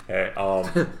 Hey,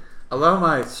 allow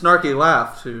my snarky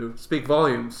laugh to speak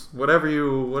volumes.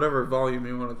 Whatever volume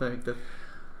you want to think.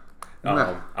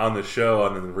 On the show,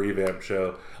 on the revamped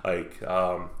show, like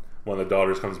one of the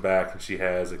daughters comes back and she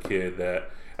has a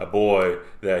boy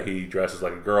that he dresses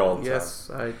like a girl all the time. Yes,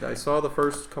 I saw the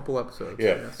first couple episodes.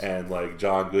 Yeah, yes. And like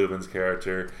John Goodman's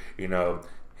character,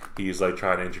 he's like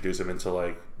trying to introduce him into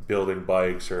like building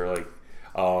bikes or like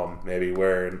maybe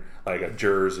wearing like a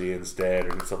jersey instead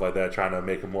and stuff like that, trying to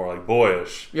make him more like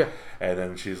boyish. Yeah. And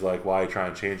then she's like, why are you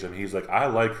trying to change him? He's like, I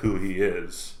like who he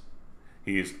is.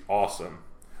 He's awesome.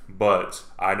 But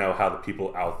I know how the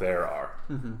people out there are.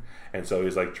 Mm-hmm. And so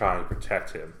he's like trying to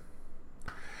protect him.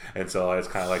 And so it's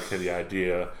kind of like the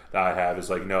idea that I have is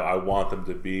like, no, I want them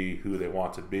to be who they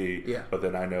want to be. Yeah. But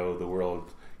then I know the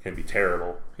world can be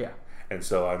terrible. Yeah. And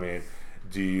so, I mean,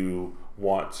 if you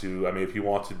want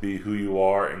to be who you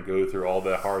are and go through all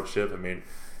that hardship, I mean,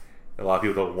 a lot of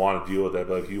people don't want to deal with that,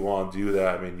 but if you want to do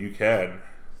that, I mean, you can.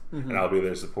 Mm-hmm. And I'll be there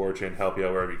to support you and help you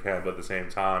out wherever you can. But at the same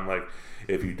time, like,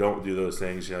 if you don't do those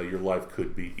things, your life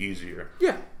could be easier.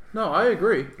 Yeah. No, I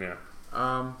agree. Yeah.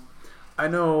 I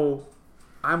know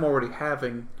I'm already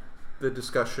having the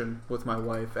discussion with my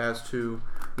wife as to,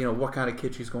 what kind of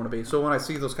kid she's going to be. So when I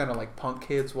see those kind of like punk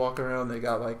kids walking around, they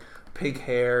got like pink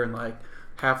hair and like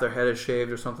half their head is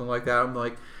shaved or something like that, I'm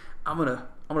like, I'm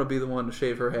gonna be the one to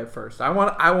shave her head first. I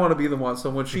want to be the one. So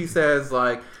when she says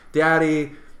like,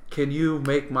 Daddy, can you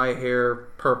make my hair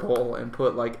purple and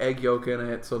put like egg yolk in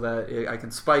it so that I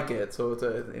can spike it so it's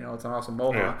it's an awesome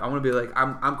mohawk? Yeah. I'm gonna be like,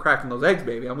 I'm cracking those eggs,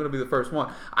 baby. I'm gonna be the first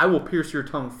one. I will pierce your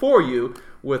tongue for you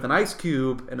with an ice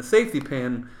cube and a safety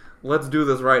pin. Let's do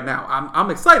this right now.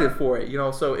 I'm excited for it.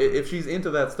 So if she's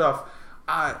into that stuff,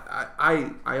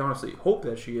 I honestly hope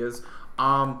that she is.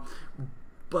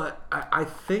 But I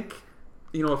think,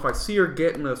 if I see her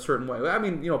getting a certain way, I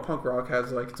mean, punk rock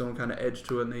has like its own kind of edge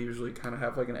to it, and they usually kind of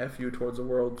have like an F you towards the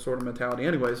world sort of mentality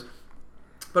anyways.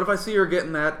 But if I see her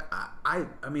getting that, I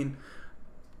mean,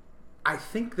 I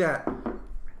think that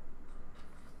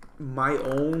my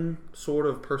own sort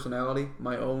of personality,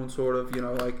 my own sort of,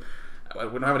 like, I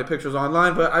wouldn't have any pictures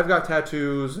online, but I've got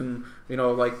tattoos and,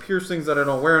 like piercings that I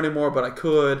don't wear anymore, but I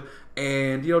could.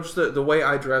 And, just the way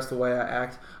I dress, the way I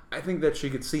act, I think that she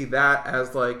could see that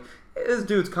as like, this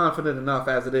dude's confident enough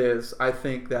as it is. I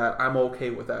think that I'm okay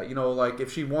with that. Like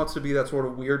if she wants to be that sort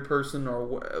of weird person or,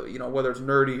 whether it's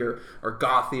nerdy or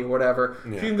gothy or whatever,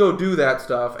 she can go do that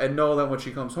stuff and know that when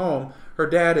she comes home, her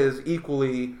dad is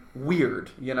equally weird.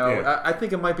 I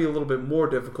think it might be a little bit more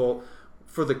difficult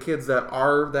for the kids that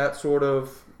are that sort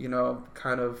of,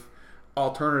 kind of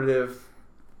alternative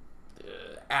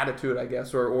attitude, I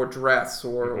guess, or dress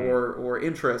or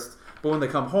interest. But when they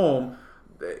come home,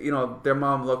 their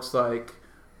mom looks like,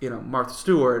 Martha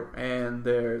Stewart, and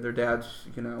their dad's,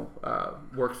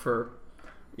 works for,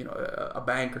 a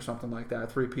bank or something like that,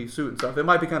 3-piece suit and stuff. It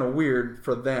might be kind of weird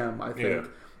for them, I think.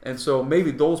 Yeah. And so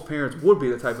maybe those parents would be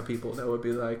the type of people that would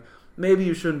be like, maybe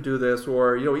you shouldn't do this,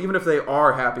 or, even if they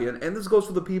are happy. And this goes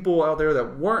for the people out there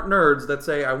that weren't nerds that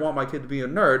say, I want my kid to be a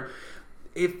nerd.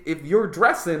 If you're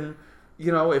dressing,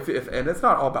 if and it's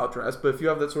not all about dress, but if you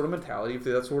have that sort of mentality, if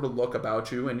that sort of look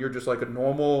about you, and you're just like a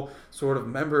normal sort of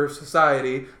member of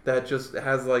society that just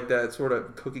has like that sort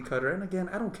of cookie cutter, and again,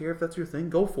 I don't care if that's your thing,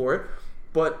 go for it.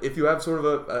 But if you have sort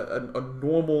of a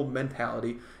normal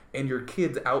mentality, and your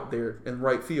kid's out there in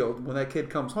right field, when that kid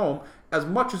comes home, as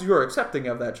much as you're accepting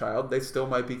of that child, they still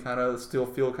might be still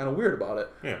feel kind of weird about it.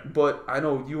 Yeah. But I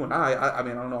know you and I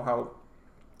mean, I don't know how,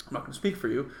 I'm not going to speak for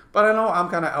you, but I know I'm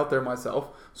kind of out there myself.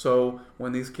 So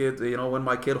when these kids, when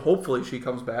my kid, hopefully she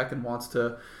comes back and wants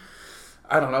to,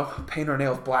 I don't know, paint her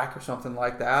nails black or something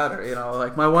like that, or,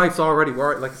 like my wife's already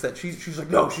worried. Like I said, she's like,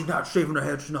 no, she's not shaving her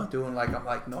head. She's not doing I'm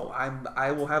like, no,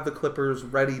 I will have the clippers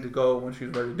ready to go when she's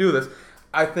ready to do this.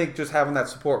 I think just having that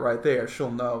support right there,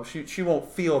 she'll know. She won't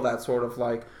feel that sort of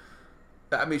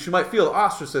she might feel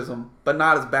ostracism, but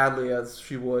not as badly as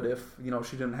she would if,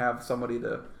 she didn't have somebody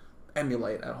to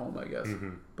emulate at home, I guess.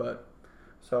 Mm-hmm. But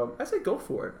so I say go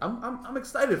for it. I'm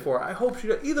excited for it. I hope she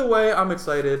does. Either way, I'm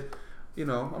excited.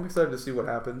 I'm excited to see what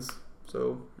happens.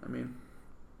 So I mean,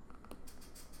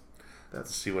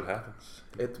 let's see what happens.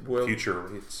 It will. Future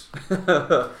rates.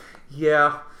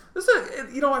 Yeah.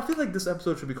 I feel like this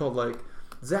episode should be called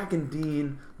Zack and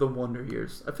Dean, The Wonder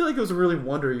Years. I feel like it was a really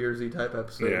Wonder Years-y type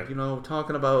episode. Yeah.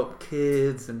 Talking about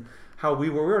kids and how we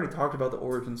already talked about the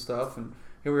origin stuff, and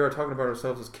here we are talking about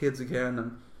ourselves as kids again,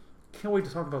 and can't wait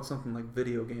to talk about something like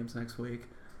video games next week.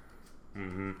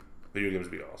 Mm-hmm. Video games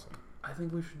would be awesome. I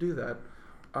think we should do that.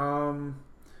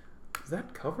 Does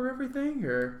that cover everything,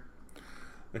 or?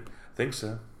 I think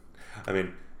so. I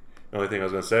mean, the only thing I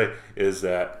was going to say is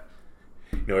that,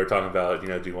 we're talking about,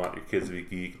 do you want your kids to be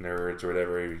geek nerds or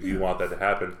whatever? Do you want that to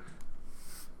happen?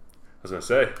 I was going to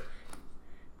say,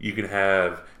 you can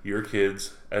have your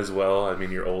kids as well. I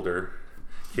mean, your older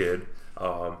kid.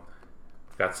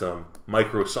 Got some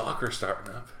micro soccer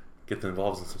starting up. Get them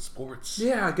involved in some sports.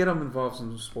 Yeah, get them involved in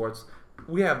some sports.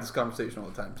 We have this conversation all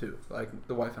the time too, like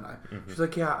the wife and I. Mm-hmm. She's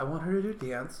like, yeah, I want her to do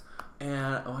dance,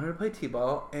 and I want her to play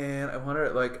t-ball, and I want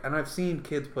her and I've seen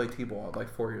kids play t-ball at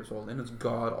 4 years old, and it's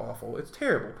god awful. It's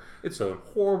terrible. It's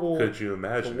horrible. Could you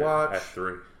imagine to watch. At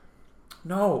 3?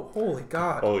 No, holy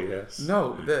God. Oh yes.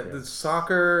 No, the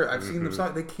soccer. I've seen them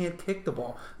soccer. They can't kick the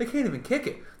ball. They can't even kick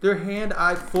it. Their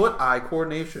hand-eye, foot-eye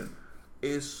coordination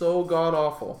is so god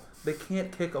awful. They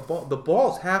can't kick a ball. The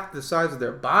ball's half the size of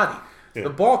their body. Yeah. The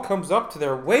ball comes up to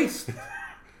their waist.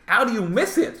 How do you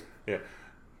miss it? Yeah,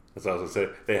 that's what I was gonna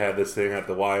say. They have this thing at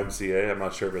the YMCA. I'm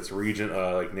not sure if it's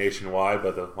nationwide,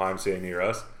 but the YMCA near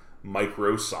us.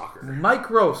 Micro soccer.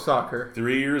 Micro soccer.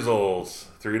 3 years old,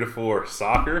 3 to 4.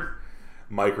 Soccer.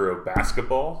 Micro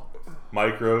basketball,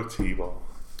 micro t-ball.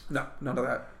 No, none of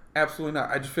that. Absolutely not.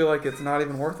 I just feel like it's not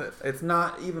even worth it. It's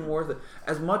not even worth it.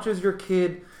 As much as your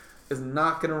kid is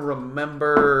not going to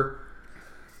remember,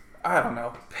 I don't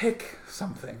know, pick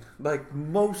something.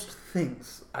 Most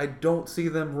things, I don't see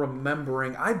them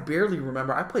remembering. I barely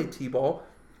remember. I played t-ball,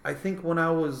 I think when I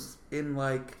was in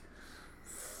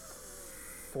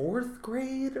 4th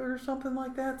grade or something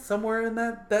like that. Somewhere in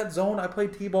that zone, I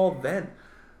played t-ball then.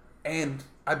 And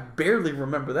I barely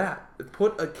remember that.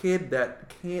 Put a kid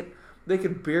that can't, they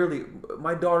can barely,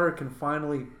 my daughter can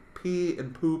finally pee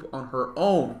and poop on her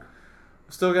own.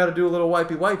 Still got to do a little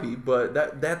wipey, but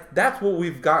that's what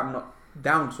we've gotten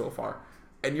down so far.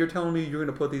 And you're telling me you're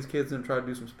going to put these kids in and try to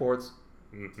do some sports?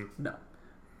 Mm-hmm. No.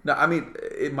 No, I mean,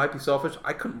 it might be selfish.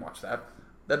 I couldn't watch that.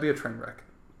 That'd be a train wreck.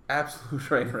 Absolute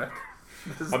train wreck.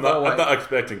 I'm not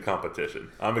expecting competition.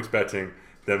 I'm expecting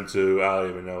them to, I don't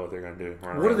even know what they're going to do.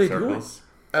 What are they doing?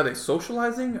 Are they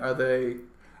socializing? Are they...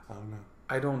 I don't know.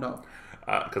 I don't know.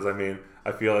 Because,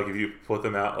 I feel like if you put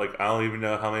them out, I don't even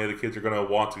know how many of the kids are going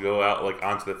to want to go out,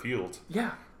 onto the field.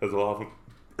 Yeah. Because a lot of them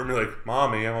are going to be like,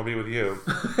 Mommy, I want to be with you.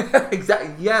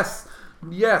 Exactly. Yes.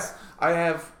 I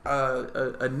have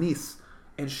a niece,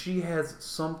 and she has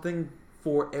something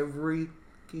for every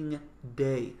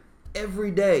day.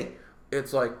 Every day.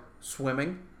 It's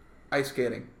swimming, ice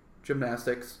skating,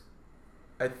 gymnastics.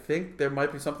 I think there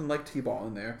might be something like t-ball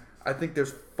in there. I think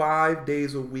there's 5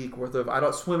 days a week worth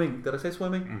of swimming. Did I say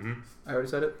swimming? Mm-hmm. I already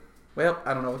said it. Well,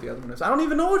 I don't know what the other one is. I don't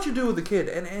even know what you do with the kid,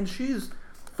 and she's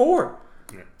 4.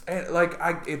 Yeah. And like,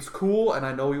 it's cool, and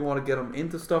I know you want to get them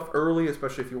into stuff early,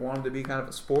 especially if you want them to be kind of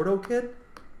a sporto kid.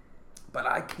 But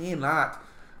I cannot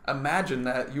imagine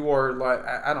that you are like,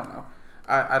 I don't know.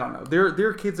 I don't know. There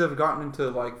are kids that have gotten into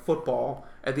like football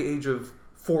at the age of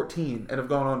 14 and have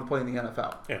gone on to play in the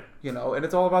NFL. Yeah. You know, and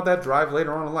it's all about that drive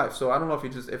later on in life. So I don't know if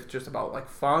it's just about like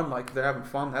fun, like they're having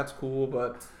fun, that's cool,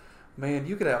 but man,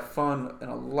 you could have fun in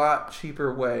a lot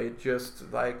cheaper way.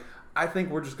 Just like, I think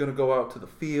we're just gonna go out to the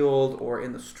field or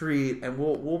in the street and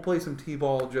we'll play some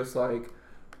t-ball, just like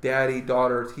daddy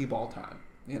daughter t-ball time.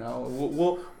 You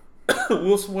know,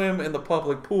 we'll swim in the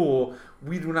public pool.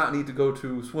 We do not need to go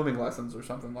to swimming lessons or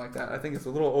something like that. I think it's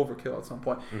a little overkill at some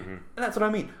point. Mm-hmm. And that's what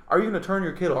I mean. Are you going to turn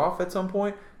your kid off at some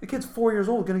point? The kid's 4 years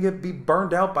old, going to be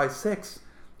burned out by 6.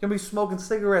 Going to be smoking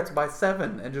cigarettes by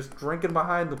 7 and just drinking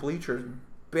behind the bleachers,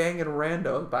 banging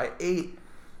randos by 8.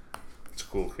 It's a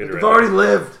cool kid, I've already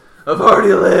lived. I've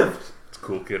already lived. It's a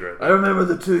cool kid, right there. I remember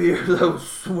the 2 years I was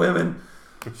swimming.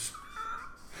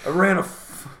 I ran a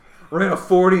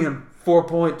 40 and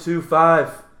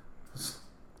 4.25.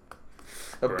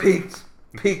 I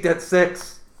peaked at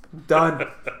 6. Done.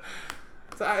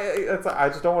 So I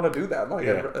just don't want to do that. Like,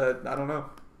 yeah. I don't know.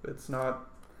 It's not.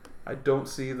 I don't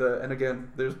see the. And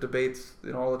again, there's debates,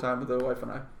 all the time with the wife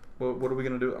and I. What are we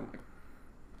gonna do? I'm like,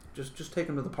 just take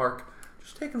them to the park.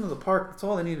 Just take them to the park. That's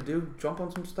all they need to do. Jump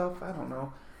on some stuff. I don't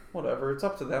know. Whatever. It's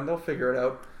up to them. They'll figure it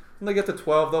out. When they get to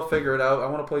 12, they'll figure it out. I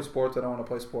want to play sports. I don't want to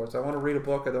play sports. I want to read a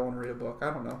book. I don't want to read a book.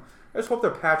 I don't know. I just hope they're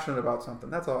passionate about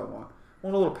something. That's all I want. I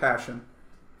want a little passion.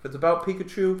 If it's about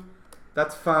Pikachu,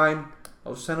 that's fine.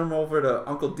 I'll send him over to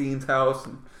Uncle Dean's house,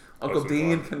 and Uncle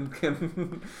Dean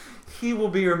can he will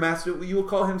be your master. You will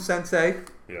call him Sensei.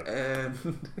 Yeah. And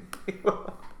that'd be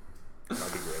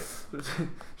great.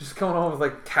 Just coming home with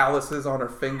like calluses on her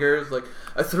fingers. Like,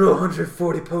 I threw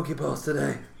 140 Pokeballs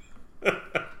today.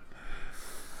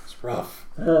 It's rough.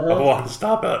 I wanted to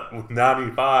stop at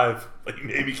 95, but you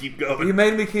made me keep going. You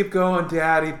made me keep going,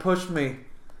 Dad. He pushed me.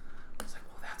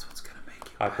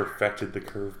 I perfected the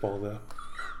curveball, though.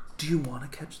 Do you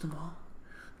want to catch them all?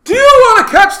 Do you want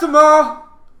to catch them all?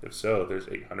 If so, there's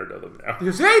 800 of them now.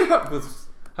 There's 800.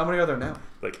 How many are there now?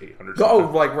 Like 800. Oh,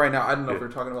 like right now. I don't know if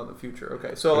we're talking about the future.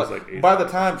 Okay, so like by the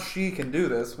time she can do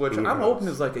this, which I'm hoping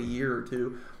is like a year or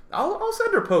two, I'll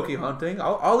send her Poke hunting.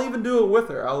 I'll even do it with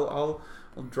her. I'll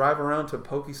drive around to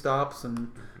Poke stops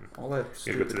and all that.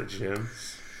 You go to the gym.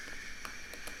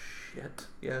 Shit.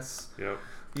 Yes. Yep.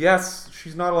 Yes,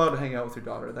 she's not allowed to hang out with your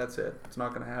daughter. That's it. It's not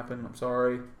going to happen. I'm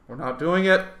sorry. We're not doing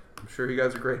it. I'm sure you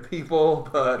guys are great people,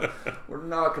 but we're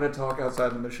not going to talk outside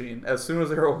the machine. As soon as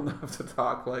they're old enough to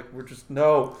talk, like, we're just,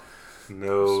 no.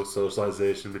 No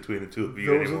socialization between the two of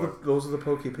you anymore. Those are the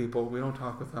Poke people. We don't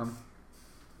talk with them.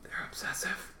 They're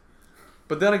obsessive.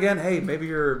 But then again, hey, maybe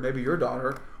your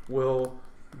daughter will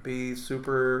be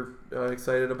super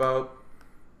excited about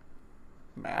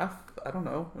math. I don't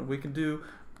know. And we can do...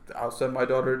 I'll send my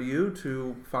daughter to you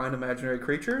to find imaginary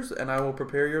creatures, and I will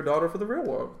prepare your daughter for the real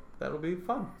world. That'll be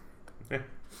fun. Yeah.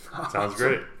 Sounds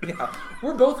great. Yeah.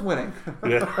 We're both winning.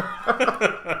 Yeah.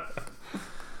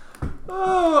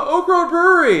 Oak Road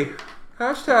Brewery.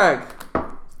 Hashtag.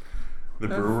 The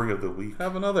brewery of the week.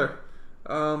 Have another.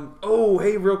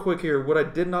 Hey, real quick here. What I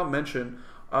did not mention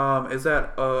is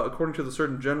that according to the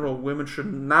Surgeon General, women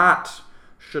should not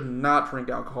drink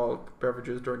alcoholic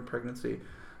beverages during pregnancy,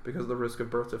 because of the risk of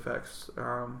birth defects.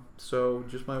 So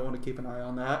just might want to keep an eye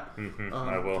on that. Mm-hmm,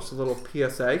 I will. Just a little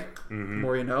PSA,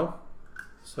 more you know.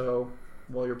 So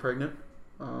while you're pregnant.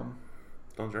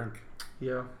 Don't drink.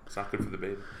 Yeah. It's not good for the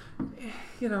baby.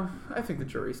 I think the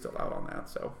jury's still out on that,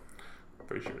 so.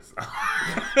 Pretty sure it's not.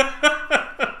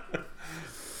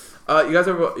 You guys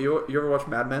ever watch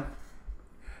Mad Men?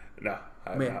 No,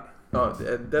 I have not. Oh,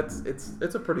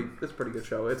 it's a pretty good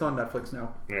show. It's on Netflix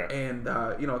now. Yeah. And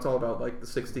it's all about like the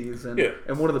 '60s and yeah.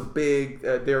 And one of the big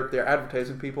they're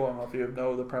advertising people. I don't know if you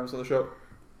know the premise of the show.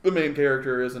 The main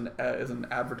character is an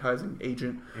advertising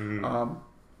agent on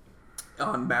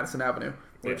Madison Avenue,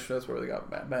 which that's where they got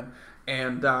Mad Men.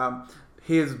 And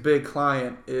his big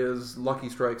client is Lucky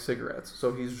Strike cigarettes.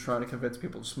 So he's trying to convince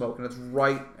people to smoke, and it's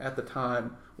right at the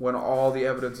time when all the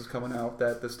evidence is coming out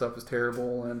that this stuff is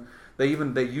terrible. And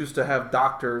they used to have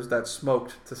doctors that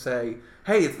smoked to say,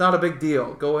 hey, it's not a big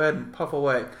deal. Go ahead and puff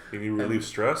away. You need relieve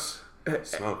stress?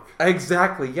 Smoke.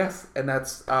 Exactly, yes. And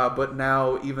that's, but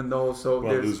now even though, so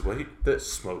there's... lose weight?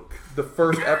 Smoke. The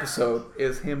first episode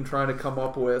is him trying to come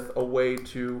up with a way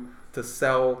to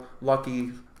sell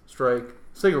Lucky Strike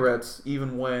cigarettes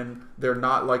even when they're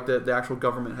not, like the actual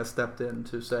government has stepped in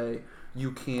to say,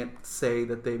 you can't say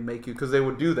that they make you, because they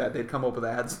would do that. They'd come up with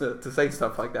ads to say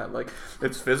stuff like that, like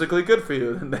it's physically good for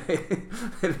you, and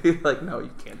they'd be like, no,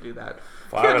 you can't do that.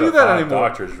 5 Can't out do of that 5 anymore.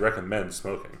 doctors recommend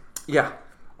smoking. Yeah.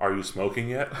 Are you smoking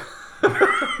yet?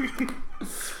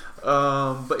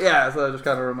 But yeah, so it just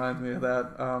kind of reminds me of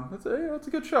that. It's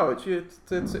a good show.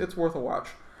 It's worth a watch.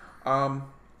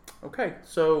 Okay,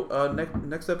 so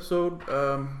next episode,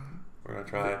 we're gonna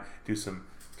try do some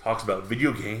talks about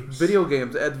video games. Video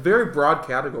games. It's a very broad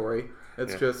category.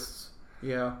 It's Yeah. just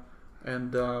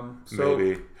and so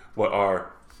maybe what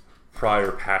our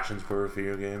prior passions were with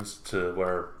video games to what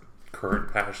our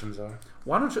current passions are.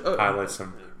 why don't you Highlight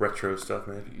some retro stuff,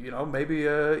 maybe. maybe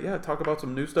talk about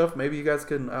some new stuff. Maybe you guys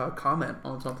can comment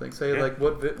on something. Say like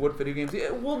what video games.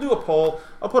 Yeah, we'll do a poll.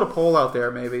 I'll put a poll out there.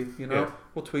 Maybe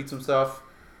we'll tweet some stuff.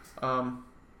 God,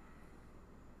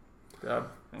 I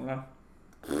don't know.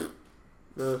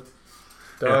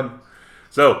 Done. Yeah.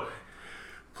 So,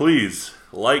 please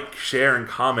like, share, and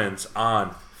comment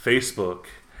on Facebook,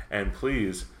 and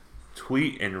please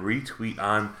tweet and retweet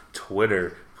on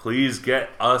Twitter. Please get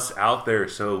us out there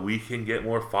so we can get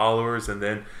more followers, and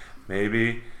then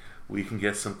maybe we can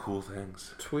get some cool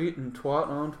things. Tweet and twat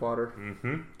on Twitter.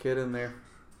 Mm-hmm. Get in there.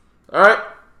 All right.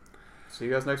 See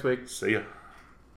you guys next week. See ya.